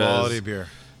 Quality beer.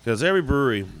 Because every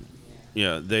brewery,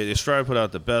 they strive to put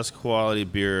out the best quality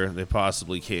beer they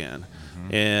possibly can.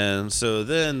 Mm-hmm. And so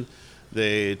then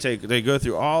they go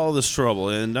through all this trouble,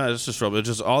 and not just trouble, it's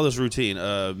just all this routine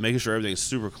of making sure everything's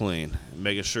super clean,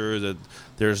 making sure that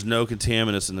there's no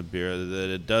contaminants in the beer, that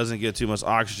it doesn't get too much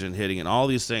oxygen hitting, and all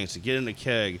these things to get in a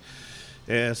keg.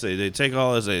 And so they take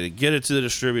all this, they get it to the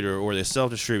distributor, or they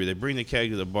self-distribute. They bring the keg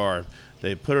to the bar,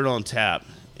 they put it on tap,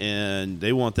 and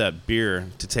they want that beer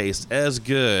to taste as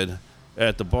good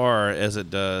at the bar as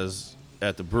it does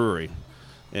at the brewery.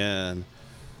 And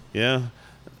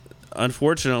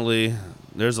unfortunately,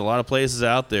 there's a lot of places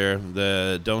out there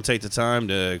that don't take the time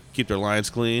to keep their lines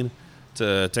clean,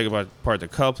 to take apart the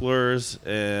couplers,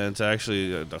 and to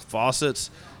actually the faucets,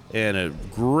 and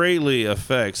it greatly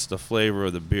affects the flavor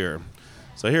of the beer.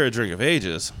 So here at Drink of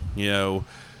Ages,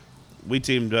 we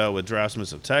teamed up with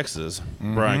Draftsmans of Texas,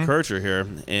 Brian Kircher here,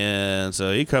 and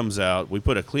so he comes out. We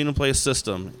put a clean-in-place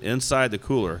system inside the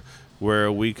cooler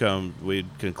where we can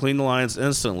clean the lines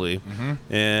instantly,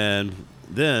 and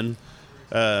then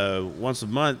once a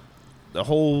month, the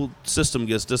whole system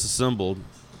gets disassembled,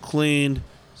 cleaned,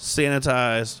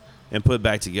 sanitized, and put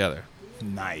back together.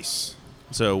 Nice.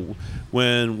 So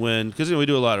because we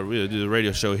do the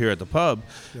radio show here at the pub,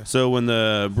 so when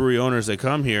the brewery owners, they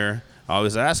come here, I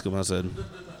always ask them, I said,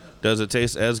 does it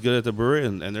taste as good at the brewery?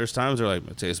 And there's times they're like,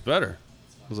 it tastes better.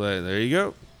 I was like, there you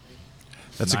go.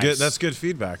 That's Nice. that's good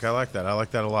feedback. I like that. I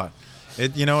like that a lot.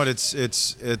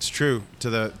 It's true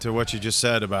to what you just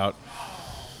said about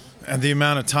and the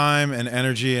amount of time and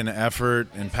energy and effort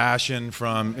and passion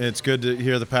from. It's good to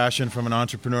hear the passion from an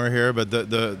entrepreneur here, but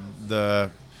the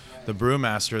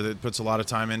brewmaster that puts a lot of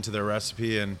time into their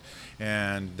recipe and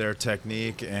their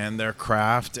technique and their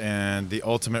craft and the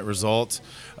ultimate result,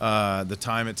 the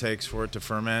time it takes for it to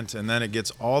ferment, and then it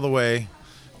gets all the way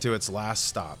to its last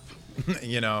stop,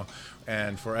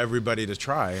 and for everybody to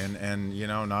try, and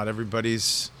not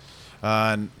everybody's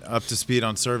up to speed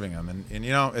on serving them, and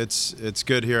it's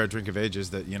good here at Drink of Ages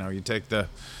that you take the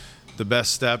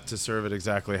best step to serve it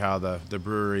exactly how the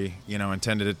brewery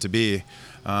intended it to be.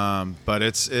 But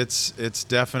it's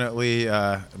definitely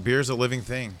beer's a living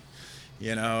thing,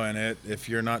 and if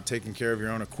you're not taking care of your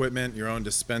own equipment, your own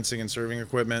dispensing and serving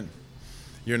equipment,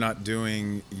 you're not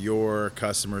doing your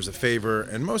customers a favor.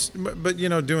 And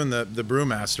doing the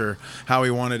brewmaster how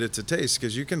he wanted it to taste,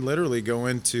 because you can literally go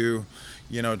into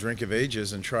Drink of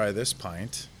Ages and try this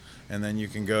pint, and then you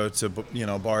can go to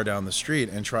bar down the street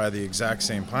and try the exact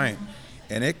same pint,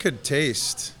 and it could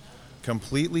taste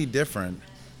completely different.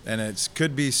 And it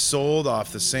could be sold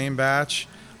off the same batch,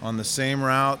 on the same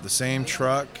route, the same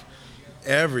truck,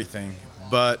 everything.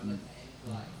 But,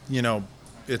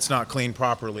 it's not cleaned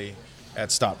properly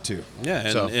at stop 2.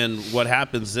 Yeah, and what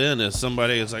happens then is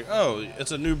somebody is like, oh,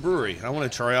 it's a new brewery. I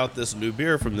want to try out this new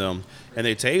beer from them. And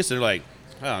they taste, they're like,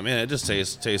 oh, man, it just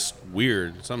tastes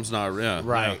weird. Something's not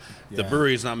right. The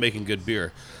brewery's not making good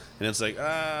beer. And it's like,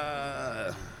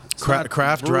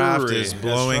 Craft draft is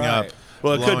blowing up.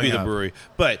 Well, it could be the brewery.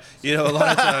 But, a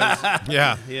lot of times.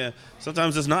 Yeah.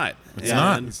 Sometimes it's not. It's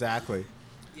not. Exactly.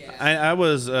 I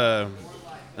was up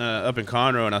in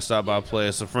Conroe, and I stopped by a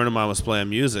place. A friend of mine was playing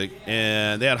music,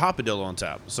 and they had Hopadillo on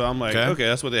tap. So I'm like, okay,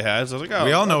 that's what they had. So I was like, oh.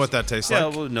 We all know what that tastes like. Yeah,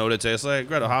 we'll know what it tastes like.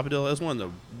 Greta Hopadillo is one of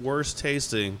the worst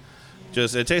tasting.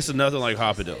 It tasted nothing like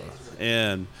Hopadillo.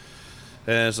 And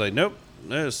it's like, nope.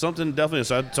 There's something definitely.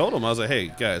 So I told them, I was like,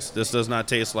 hey, guys, this does not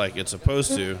taste like it's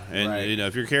supposed to. And,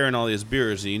 if you're carrying all these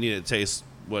beers, you need to taste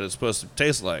what it's supposed to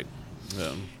taste like.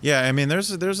 Yeah, I mean, there's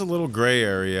a little gray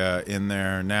area in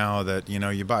there now that,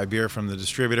 you buy beer from the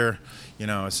distributor,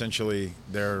 essentially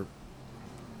they're,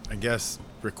 I guess,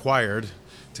 required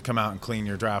to come out and clean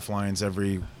your draft lines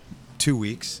every 2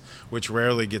 weeks, which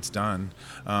rarely gets done.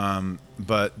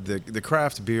 But the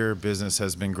craft beer business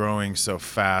has been growing so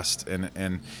fast,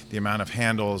 and the amount of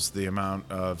handles, the amount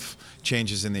of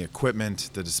changes in the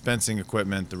equipment, the dispensing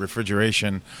equipment, the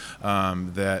refrigeration,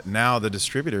 that now the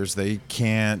distributors, they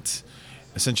can't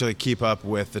essentially keep up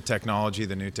with the technology,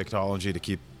 the new technology to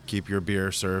keep your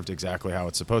beer served exactly how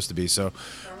it's supposed to be. So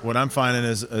what I'm finding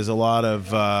is a lot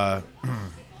of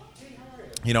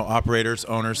operators,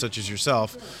 owners such as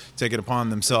yourself, take it upon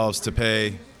themselves to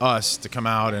pay us to come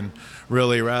out and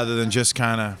really, rather than just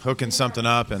kind of hooking something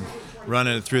up and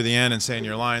running it through the end and saying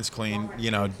your line's clean,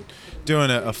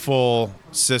 doing a full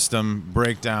system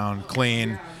breakdown,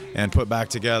 clean, and put back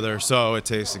together so it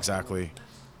tastes exactly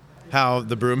how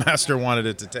the brewmaster wanted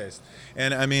it to taste.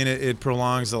 And I mean, it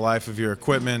prolongs the life of your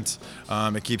equipment.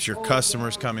 It keeps your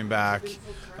customers coming back.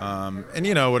 And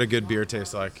you know what a good beer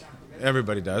tastes like.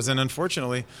 Everybody does. And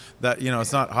unfortunately, that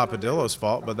it's not Hopadillo's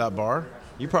fault, but that bar,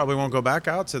 you probably won't go back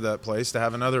out to that place to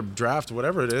have another draft,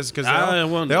 whatever it is, because I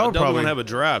don't have a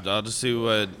draft. I'll just see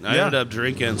what I ended up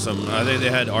drinking. I think they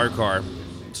had Arcar.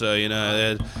 So, they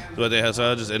had what they had.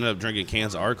 So I just ended up drinking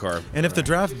cans of Arcar. And if the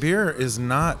draft beer is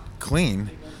not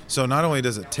clean, so not only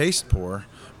does it taste poor,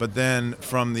 but then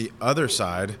from the other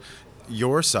side,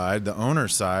 your side, the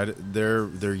owner's side,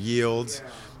 their yields,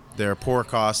 their pour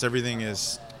costs, everything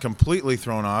is completely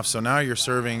thrown off. So now you're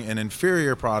serving an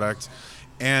inferior product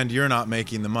and you're not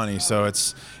making the money. So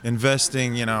it's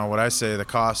investing, what I say, the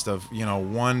cost of,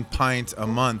 1 pint a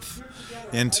month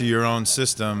into your own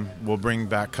system will bring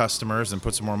back customers and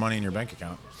put some more money in your bank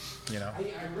account, Yeah, I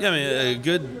mean, a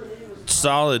good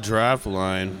solid draft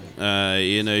line,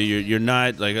 you're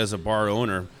not, like, as a bar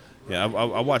owner, I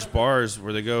watch bars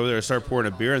where they go over there and start pouring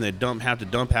a beer and they have to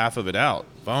dump half of it out.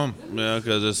 Boom.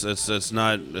 Because it's just dirty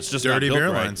not built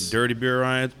beer right. lines. Dirty beer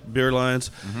lines,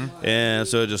 Mm-hmm. And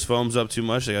so it just foams up too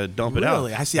much. They got to dump it out.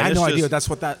 Really? I see. I had no idea that's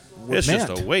what that It's meant.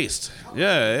 just a waste.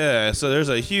 Yeah. So there's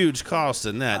a huge cost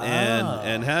in that,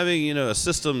 and having a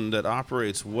system that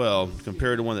operates well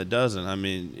compared to one that doesn't. I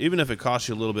mean, even if it costs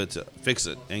you a little bit to fix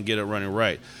it and get it running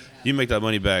right, you make that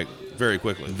money back very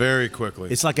quickly. Very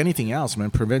quickly. It's like anything else,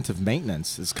 man. Preventive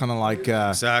maintenance. It's kind of like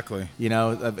exactly.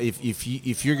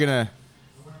 If you're gonna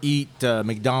eat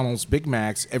McDonald's Big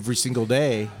Macs every single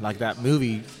day, like that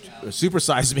movie Super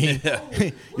Size Me,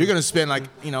 you're gonna spend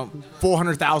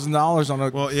 $400,000 on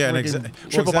a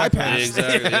triple bypass.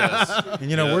 Exactly. Yes.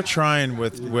 And we're trying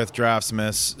with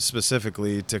Draftsmiths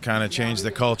specifically to kind of change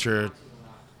the culture.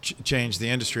 Change the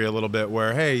industry a little bit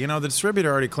where, hey, the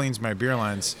distributor already cleans my beer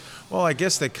lines. Well, I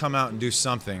guess they come out and do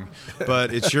something,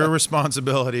 but it's your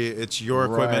responsibility. It's your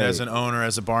equipment as an owner,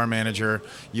 as a bar manager.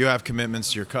 You have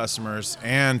commitments to your customers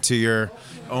and to your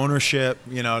ownership,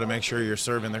 to make sure you're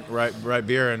serving the right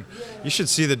beer. And you should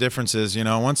see the differences,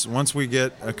 once we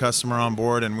get a customer on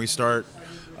board and we start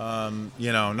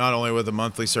not only with the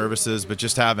monthly services, but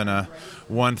just having a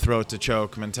one throat to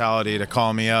choke mentality to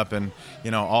call me up and,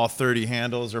 all 30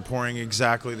 handles are pouring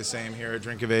exactly the same here at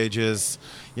Drink of Ages,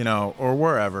 or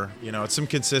wherever, it's some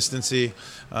consistency.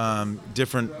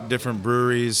 Different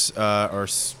breweries or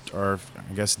I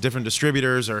guess different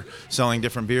distributors are selling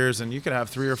different beers, and you could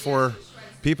have 3 or 4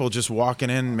 people just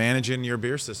walking in, managing your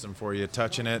beer system for you,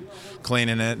 touching it,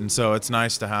 cleaning it. And so it's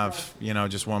nice to have,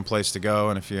 just one place to go.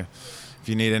 And if you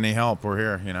need any help, we're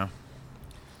here,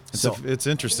 It's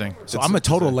interesting. So I'm a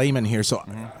total layman here. So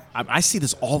I see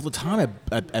this all the time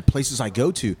at places I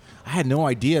go to. I had no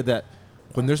idea that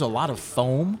when there's a lot of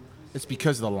foam It's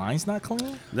because the line's not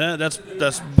clean? That's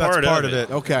That's part of it.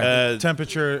 Okay.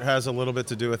 Temperature has a little bit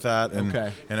to do with that, and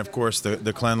Okay. and of course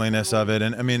the cleanliness of it.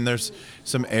 And I mean, there's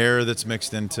some air that's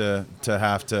mixed into to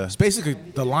have to. It's basically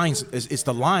the lines. It's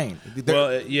the line.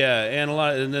 Well, yeah, and a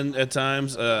lot, and then at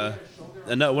times, and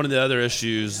one of the other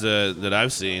issues that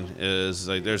I've seen is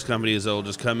like there's companies that'll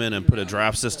just come in and put a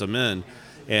draft system in,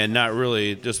 and not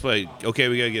really just like, okay,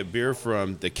 we gotta get beer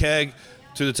from the keg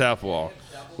to the tap wall.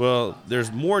 Well,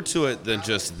 there's more to it than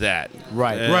just that.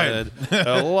 Right. And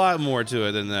a lot more to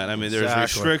it than that. I mean, there's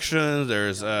Exactly. restrictions.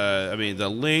 There's, the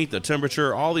length, the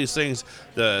temperature, all these things,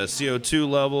 the CO2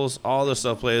 levels, all this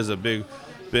stuff plays a big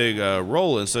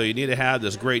role. And so you need to have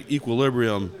this great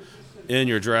equilibrium in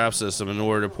your draft system in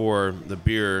order to pour the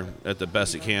beer at the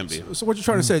best it can be. So what you're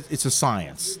trying to say? It's a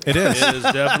science. It is. It is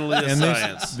definitely a And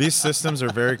science. these systems are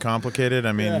very complicated.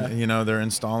 I mean, they're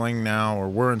installing now, or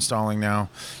we're installing now,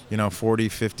 40,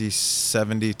 50,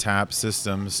 70 tap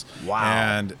systems. Wow.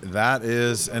 And that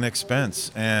is an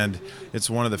expense. And it's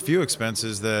one of the few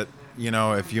expenses that,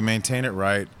 if you maintain it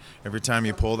right, every time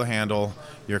you pull the handle,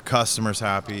 your customer's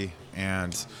happy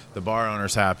and the bar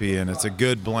owner's happy, and it's a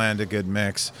good blend, a good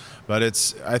mix. But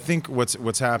I think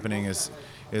what's happening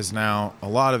is now a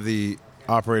lot of the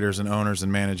operators and owners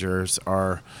and managers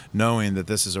are knowing that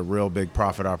this is a real big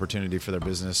profit opportunity for their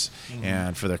business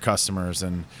and for their customers,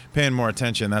 and paying more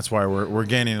attention. That's why we're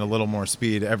gaining a little more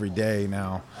speed every day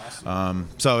now.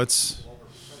 So it's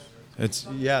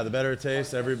the better it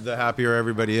tastes, the happier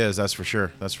everybody is. That's for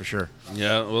sure.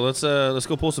 Yeah, well, let's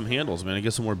go pull some handles, man, and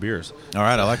get some more beers. All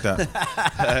right, I like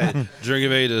that. Drink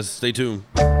of Ages. Stay tuned.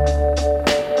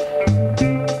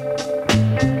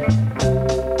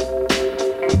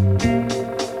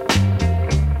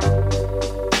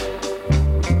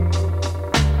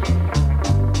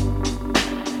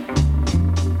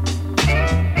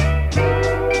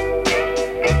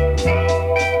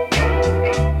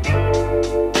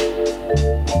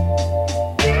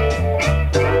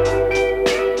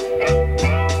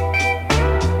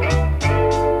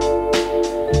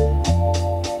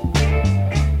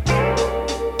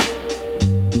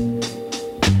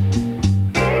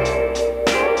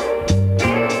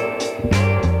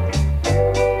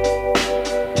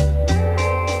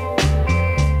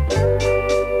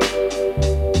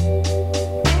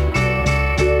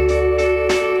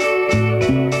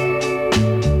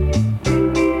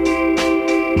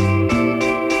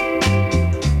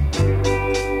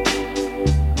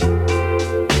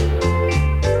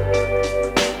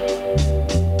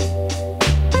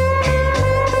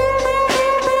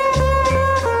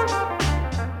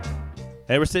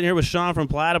 Hey, we're sitting here with Sean from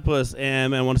Platypus,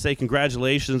 and man, I want to say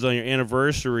congratulations on your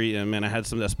anniversary. And man, I had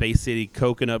some of that Space City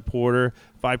Coconut Porter,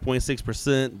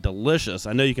 5.6%, delicious.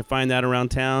 I know you can find that around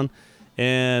town.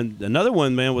 And another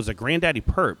one, man, was a Granddaddy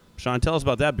Perp. Sean, tell us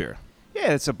about that beer.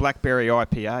 Yeah, it's a blackberry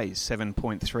IPA,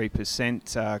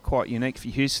 7.3%, quite unique for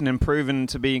Houston and proven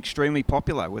to be extremely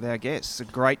popular with our guests. It's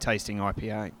a great tasting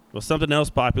IPA. Well, something else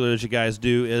popular that you guys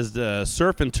do is the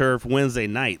Surf and Turf Wednesday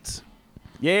nights.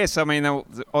 Yes, I mean,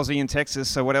 Aussie in Texas,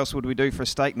 so what else would we do for a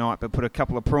steak night but put a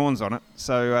couple of prawns on it?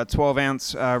 So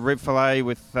 12-ounce rib fillet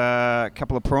with a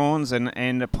couple of prawns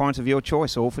and a pint of your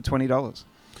choice, all for $20.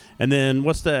 And then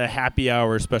what's the happy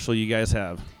hour special you guys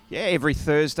have? Yeah, every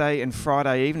Thursday and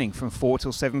Friday evening from 4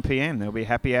 till 7 p.m. There'll be a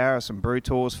happy hour, some brew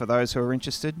tours for those who are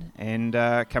interested, and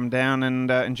come down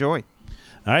and enjoy.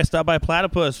 All right, stop by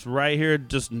Platypus right here,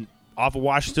 just off of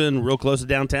Washington, real close to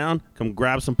downtown. Come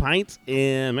grab some pints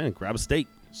and, man, grab a steak,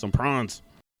 some prawns.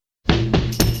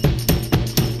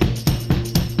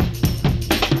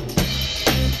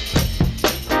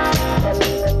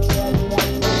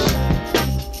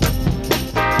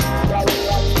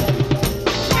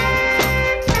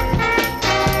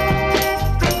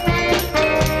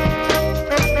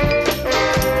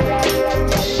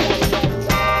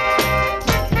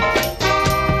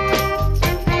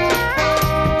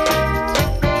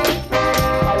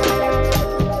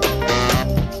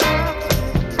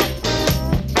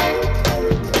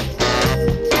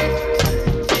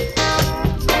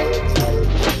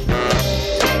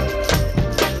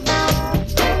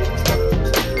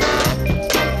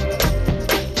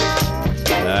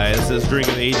 Drink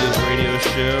of Ages radio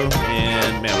show,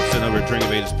 and man, we're sitting over at Drink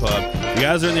of Ages pub. If you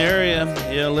guys are in the area,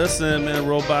 yeah, listen, man,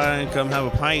 roll by and come have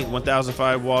a pint.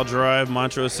 1005 Wall Drive,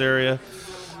 Montrose area.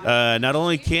 Not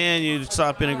only can you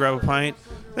stop in and grab a pint,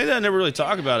 the thing that I never really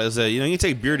talk about is that you can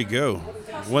take beer to go.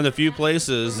 One of the few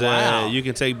places you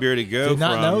can take beer to go. Did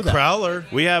not know that. Crowler.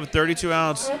 We have a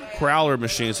 32-ounce Crowler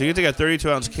machine, so you can take a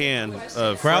 32-ounce can of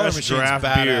Crowler fresh machine's draft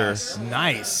beer badass.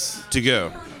 Nice. to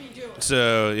go.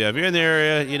 So, yeah, if you're in the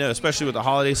area, you know, especially with the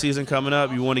holiday season coming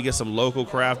up, you want to get some local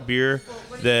craft beer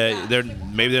that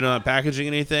maybe they're not packaging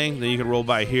anything, then you can roll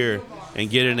by here and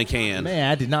get it in a can.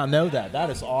 Man, I did not know that. That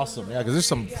is awesome. Yeah, because there's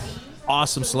some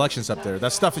awesome selections up there.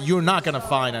 That's stuff that you're not going to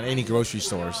find at any grocery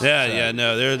stores. Yeah,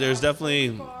 no, there's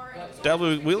definitely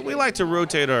we like to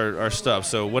rotate our stuff.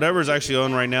 So whatever's actually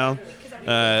on right now,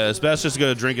 it's best just to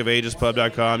go to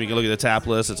drinkofagesPub.com. You can look at the tap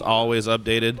list. It's always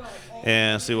updated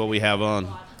and see what we have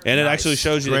on. And it actually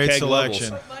shows you the keg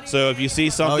selection. levels. So if you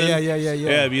see something, yeah.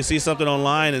 if you see something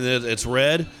online and it's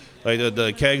red, like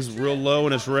the keg's real low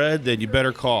and it's red, then you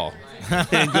better call and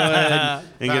go ahead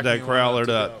and get that growler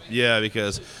up. Yeah,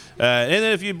 because and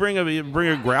then if you bring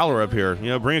a growler up here, you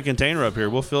know, bring a container up here,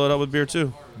 we'll fill it up with beer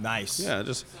too. Nice. Yeah,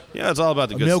 it's all about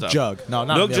the good milk stuff. Jug. No,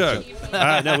 not milk a milk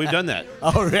jug. No, we've done that.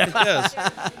 Oh, really? Yes.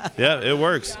 Yeah, it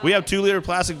works. We have 2-liter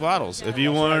plastic bottles. If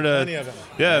you wanted if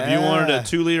you wanted a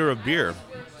 2-liter of beer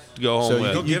to go home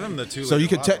with, Go give them the 2-liter. So you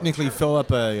could bottle. technically fill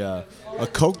up a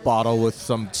Coke bottle with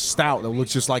some stout that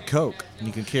looks just like Coke, and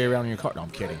you can carry around in your car. No, I'm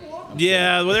kidding.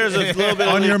 yeah, well, there's a little bit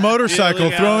On of your motorcycle,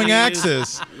 legality. throwing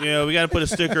axes. You know, we got to put a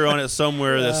sticker on it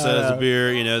somewhere that says the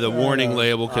beer. You know, the warning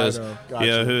label, because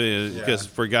because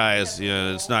for guys, you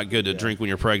know, it's not good to drink when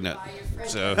you're pregnant.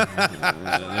 So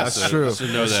That's true. Know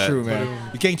That's that. true,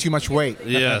 man. You gain too much weight.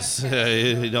 Yes,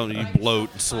 you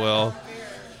bloat, swell,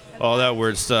 all that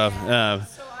weird stuff.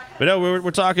 But no,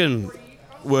 we're talking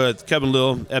with Kevin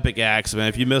Lill, Epic Axe, man.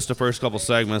 If you missed the first couple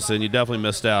segments, then you definitely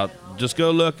missed out. Just go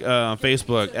look on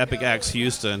Facebook, Epic Axe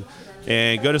Houston,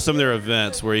 and go to some of their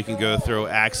events where you can go throw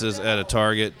axes at a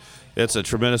target. It's a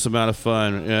tremendous amount of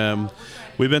fun.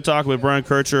 We've been talking with Brian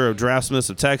Kircher of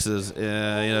Draftsmiths of Texas, you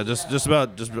know, just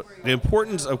about the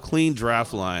importance of clean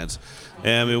draft lines.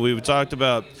 And I mean, we talked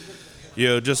about, you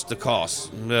know, just the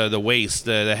cost, the waste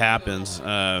that happens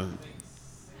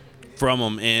from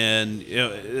them, and you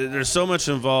know, there's so much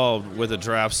involved with a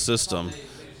draft system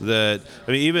that,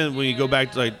 I mean, even when you go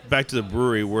back to the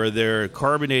brewery where they're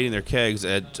carbonating their kegs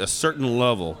at a certain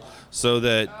level so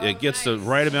that it gets the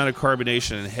right amount of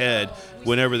carbonation and head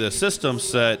whenever the system's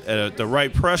set at the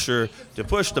right pressure to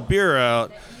push the beer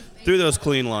out through those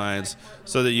clean lines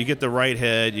so that you get the right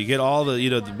head, you get all the,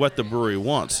 you know, what the brewery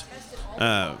wants.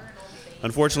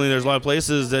 Unfortunately, there's a lot of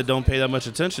places that don't pay that much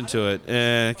attention to it.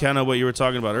 And kind of what you were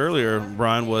talking about earlier,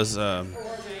 Brian, was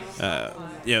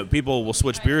you know, people will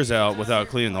switch beers out without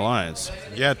cleaning the lines.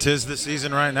 Yeah, 'tis the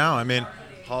season right now. I mean,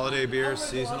 holiday beers,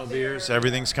 seasonal beers,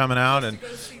 everything's coming out, and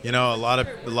you know, a lot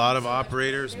of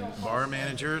operators, bar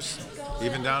managers,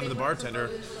 even down to the bartender,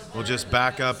 will just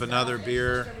back up another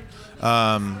beer.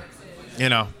 You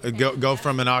know, go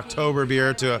from an October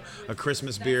beer to a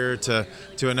Christmas beer to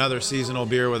another seasonal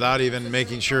beer without even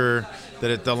making sure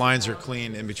that the lines are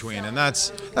clean in between, and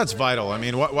that's vital. I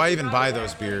mean, why even buy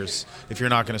those beers if you're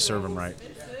not going to serve them right?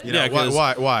 You know,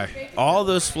 why? All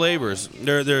those flavors.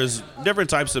 There's different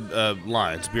types of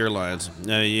lines, beer lines.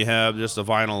 You have just the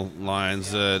vinyl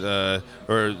lines that,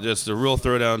 or just the real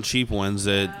throwdown cheap ones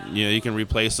that, you know, you can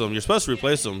replace them. You're supposed to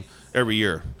replace them every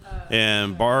year,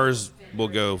 and bars will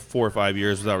go 4 or 5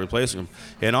 years without replacing them.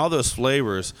 And all those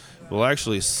flavors will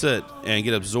actually sit and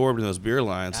get absorbed in those beer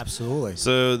lines. Absolutely.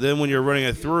 So then when you're running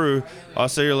it through, I'll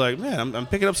say you're like, man, I'm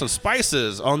picking up some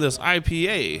spices on this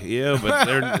IPA, you know, but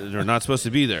they're not supposed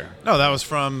to be there. No, that was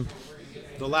from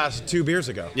the last 2 beers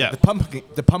ago. Yeah. The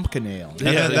pumpkin ale. And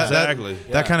Yeah, then exactly.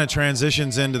 That kind of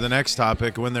transitions into the next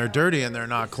topic. When they're dirty and they're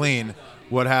not clean,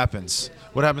 what happens?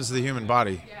 What happens to the human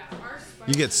body?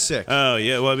 You get sick. Oh,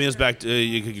 yeah. Well, I mean, it's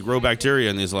you could grow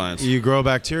bacteria in these lines. You grow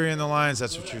bacteria in the lines.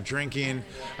 That's what you're drinking.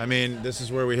 I mean, this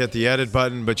is where we hit the edit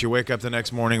button, but you wake up the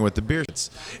next morning with the beer.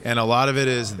 And a lot of it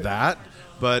is that.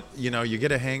 But, you know, you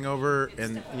get a hangover,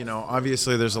 and, you know,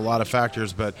 obviously there's a lot of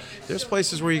factors, but there's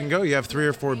places where you can go. You have 3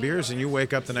 or 4 beers, and you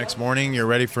wake up the next morning, you're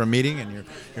ready for a meeting, and you're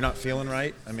not feeling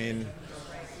right. I mean,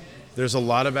 there's a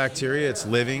lot of bacteria. It's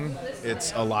living,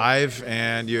 it's alive,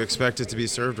 and you expect it to be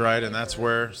served right, and that's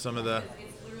where some of the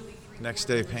next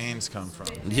day pains come from.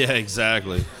 Yeah,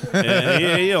 exactly.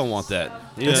 Yeah, you don't want that.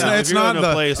 It's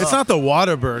not the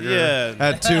Whataburger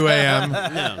at 2 a.m.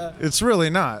 No. It's really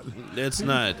not. It's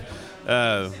not.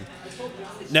 No,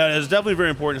 it's definitely very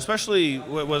important, especially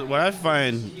what I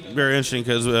find very interesting,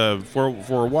 because for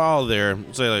a while there,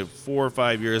 say like 4 or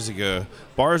 5 years ago,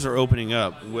 bars are opening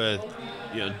up with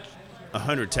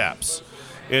 100 taps.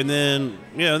 And then,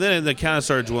 then they kind of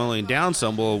started dwindling down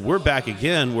some. Well, we're back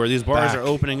again where these bars are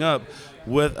opening up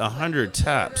with 100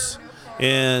 taps.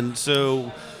 And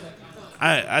so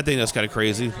I think that's kind of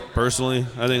crazy, personally.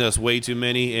 I think that's way too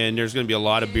many, and there's going to be a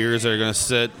lot of beers that are going to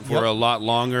sit for a lot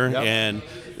longer. And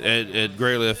it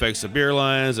greatly affects the beer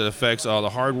lines. It affects all the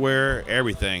hardware,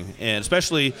 everything, and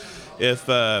especially if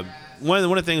one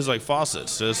of the things like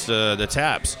faucets, just the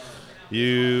taps.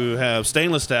 You have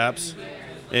stainless taps,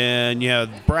 and you have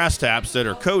brass taps that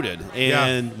are coated.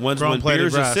 And when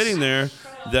beers are sitting there,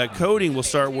 that coating will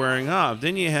start wearing off.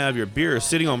 Then you have your beer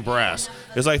sitting on brass.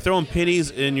 It's like throwing pennies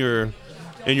in your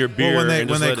beer. Well,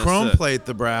 when they chrome plate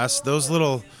the brass, those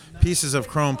little pieces of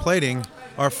chrome plating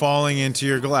are falling into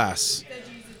your glass.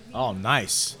 Oh,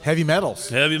 nice. Heavy metals.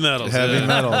 Heavy metals.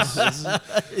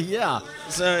 Yeah.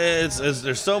 So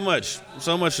there's so much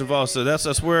involved. So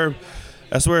that's where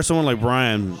someone like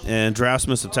Brian and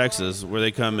Draftsmiths of Texas, where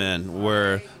they come in,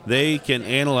 where they can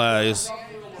analyze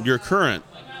your current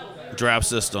draft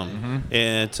system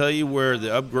and tell you where the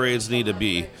upgrades need to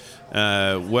be,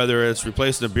 whether it's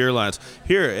replacing the beer lines.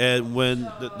 Here, when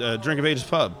the Drink of Ages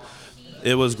pub,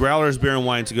 it was Growlers Beer and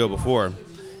Wine to go before.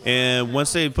 And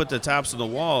once they put the tops on the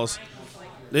walls,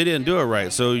 they didn't do it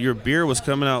right. So your beer was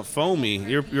coming out foamy.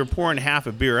 You're pouring half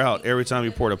a beer out every time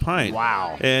you poured a pint.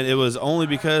 Wow. And it was only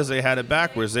because they had it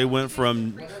backwards. They went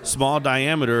from small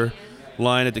diameter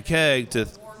line at the keg to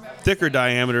thicker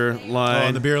diameter line. Oh,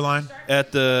 on the beer line?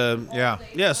 At the...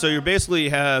 Yeah, so you basically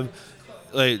have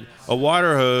like a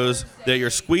water hose that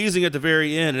you're squeezing at the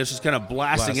very end, and it's just kind of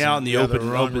blasting out in the open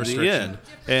at the end.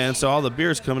 And so all the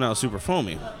beer's coming out super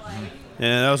foamy.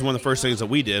 And that was one of the first things that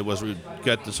we did, was we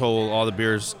got all the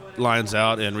beers lines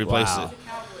out and replaced it.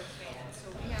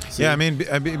 Yeah, I mean,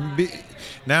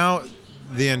 now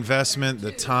the investment,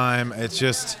 the time, it's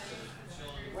just,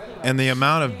 and the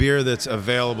amount of beer that's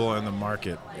available in the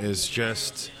market is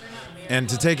just, and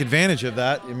to take advantage of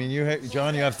that, I mean,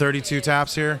 John, you have 32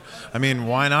 taps here. I mean,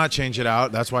 why not change it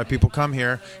out? That's why people come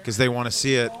here, because they want to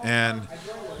see it, and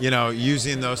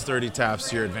using those 30 taps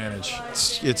to your advantage.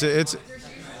 It's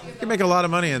you can make a lot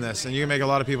of money in this, and you can make a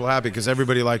lot of people happy, because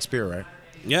everybody likes beer, right?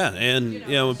 Yeah, and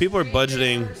when people are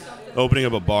budgeting opening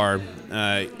up a bar,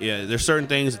 there's certain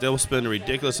things that they'll spend a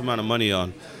ridiculous amount of money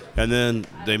on, and then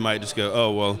they might just go,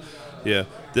 oh well, yeah,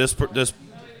 this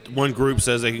one group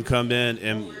says they can come in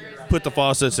and put the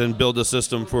faucets and build a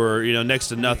system for next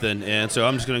to nothing, and so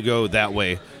I'm just going to go that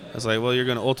way. It's like, well, you're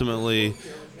going to ultimately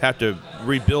have to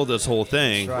rebuild this whole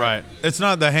thing. Right. It's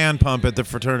not the hand pump at the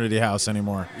fraternity house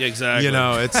anymore. Exactly.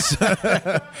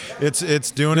 It's it's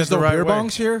doing There's it the right beer way.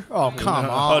 bongs here? Oh, come on.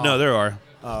 Oh no, there are.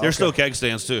 There's still keg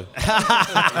stands too.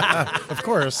 Of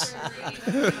course.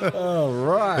 All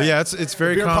right. But yeah, it's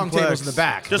very beer complex. pong tables in the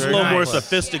back. Just Very a little more complex.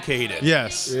 sophisticated.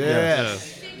 Yes.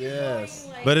 Yes.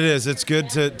 But it is. It's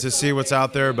good to see what's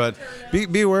out there, but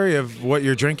be wary of what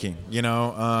you're drinking. I say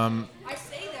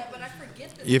that, but I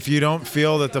forget. If you don't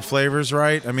feel that the flavor's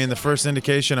right, I mean, the first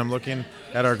indication, I'm looking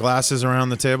at our glasses around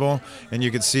the table, and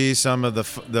you could see some of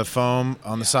the foam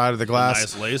on the side of the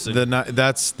glass. Nice lacing.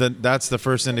 That's the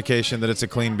first indication that it's a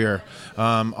clean beer.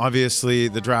 Obviously,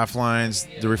 the draft lines,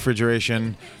 the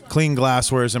refrigeration, clean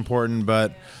glassware is important,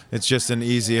 but it's just an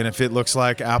easy. And if it looks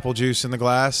like apple juice in the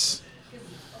glass,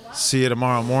 see you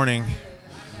tomorrow morning.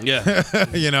 Yeah.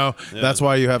 That's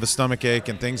why you have a stomach ache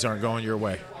and things aren't going your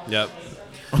way. Yep.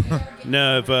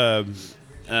 No,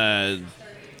 if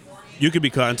you could be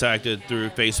contacted through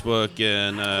Facebook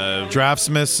and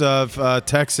Draftsmiths of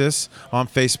Texas on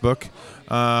Facebook,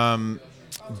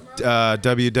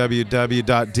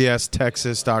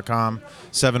 www.dstexas.com,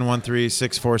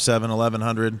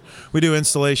 713-647-1100. We do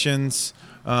installations,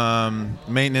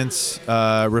 maintenance,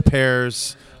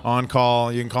 repairs, on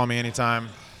call. You can call me anytime.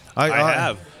 I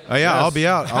have. Oh yeah, Yes. I'll be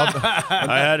out.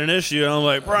 I had an issue, and I'm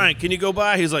like, Brian, can you go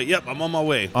by? He's like, yep, I'm on my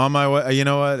way. On my way. You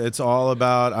know what? It's all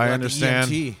about. I Like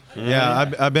understand. EMT.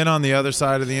 Yeah, I've been on the other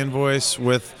side of the invoice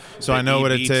so I know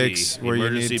what it EBT, takes. Where you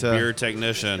emergency need to. beer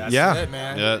technician. That's Yeah. it,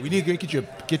 man. Yeah. We need to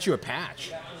get you a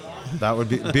patch. That would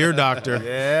be beer doctor.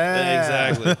 Yeah.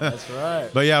 Exactly. That's right.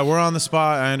 But yeah, we're on the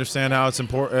spot. I understand how it's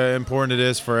important it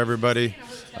is for everybody.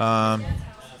 But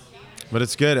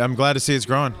it's good. I'm glad to see it's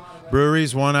growing.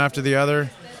 Breweries, one after the other.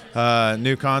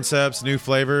 New concepts, new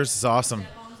flavors. It's awesome.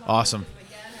 Awesome.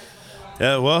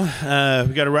 Yeah, well,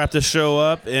 we got to wrap this show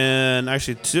up, and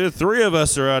actually, three of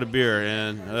us are out of beer,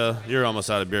 and you're almost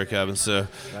out of beer, Kevin. So,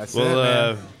 That's it,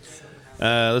 man.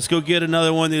 Let's go get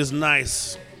another one of these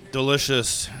nice,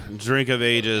 delicious Drink of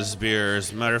Ages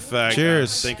beers. Matter of fact,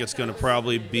 Cheers. I think it's going to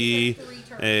probably be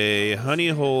a Honey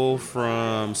Hole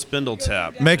from Spindle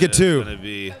Tap. Make it two. It's going to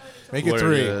be. Make it what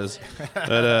three. is.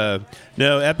 But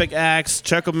no, Epic Acts.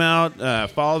 Check them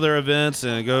out. Follow their events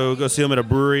and go see them at a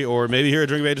brewery or maybe here at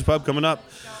Drink of Ages Pub coming up.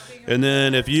 And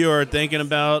then if you are thinking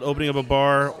about opening up a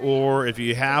bar, or if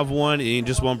you have one and you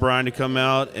just want Brian to come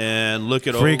out and look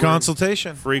it over. Free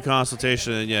consultation. Free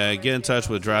consultation. Yeah, get in touch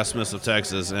with Draftsmiths of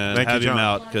Texas and Thank you, have him John.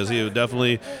 out, because he would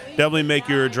definitely make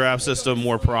your draft system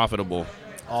more profitable.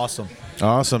 Awesome.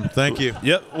 Awesome. Thank you.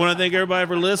 Yep. Want to thank everybody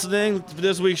for listening to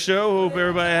this week's show. Hope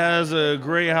everybody has a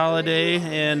great holiday.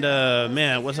 And,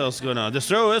 man, what else is going on? This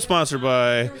show is sponsored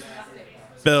by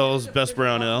Bell's Best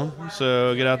Brown Ale.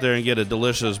 So get out there and get a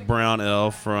delicious brown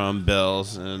ale from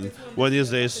Bell's. And one of these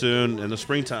days soon, in the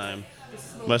springtime,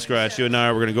 Muskrat, you and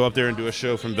I, we're going to go up there and do a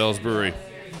show from Bell's Brewery.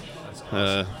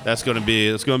 It's going to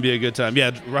be a good time.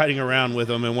 Yeah, riding around with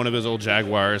him in one of his old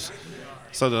Jaguars.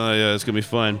 Something like that. It's going to be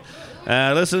fun.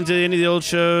 Listen to any of the old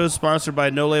shows sponsored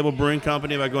by No Label Brewing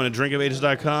Company by going to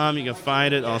drinkofages.com. You can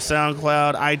find it on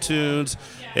SoundCloud, iTunes,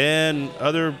 and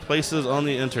other places on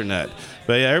the internet.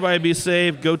 But yeah, everybody be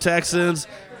safe. Go Texans.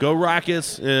 Go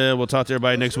Rockets. We'll talk to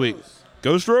everybody next week.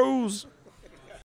 Go Stros.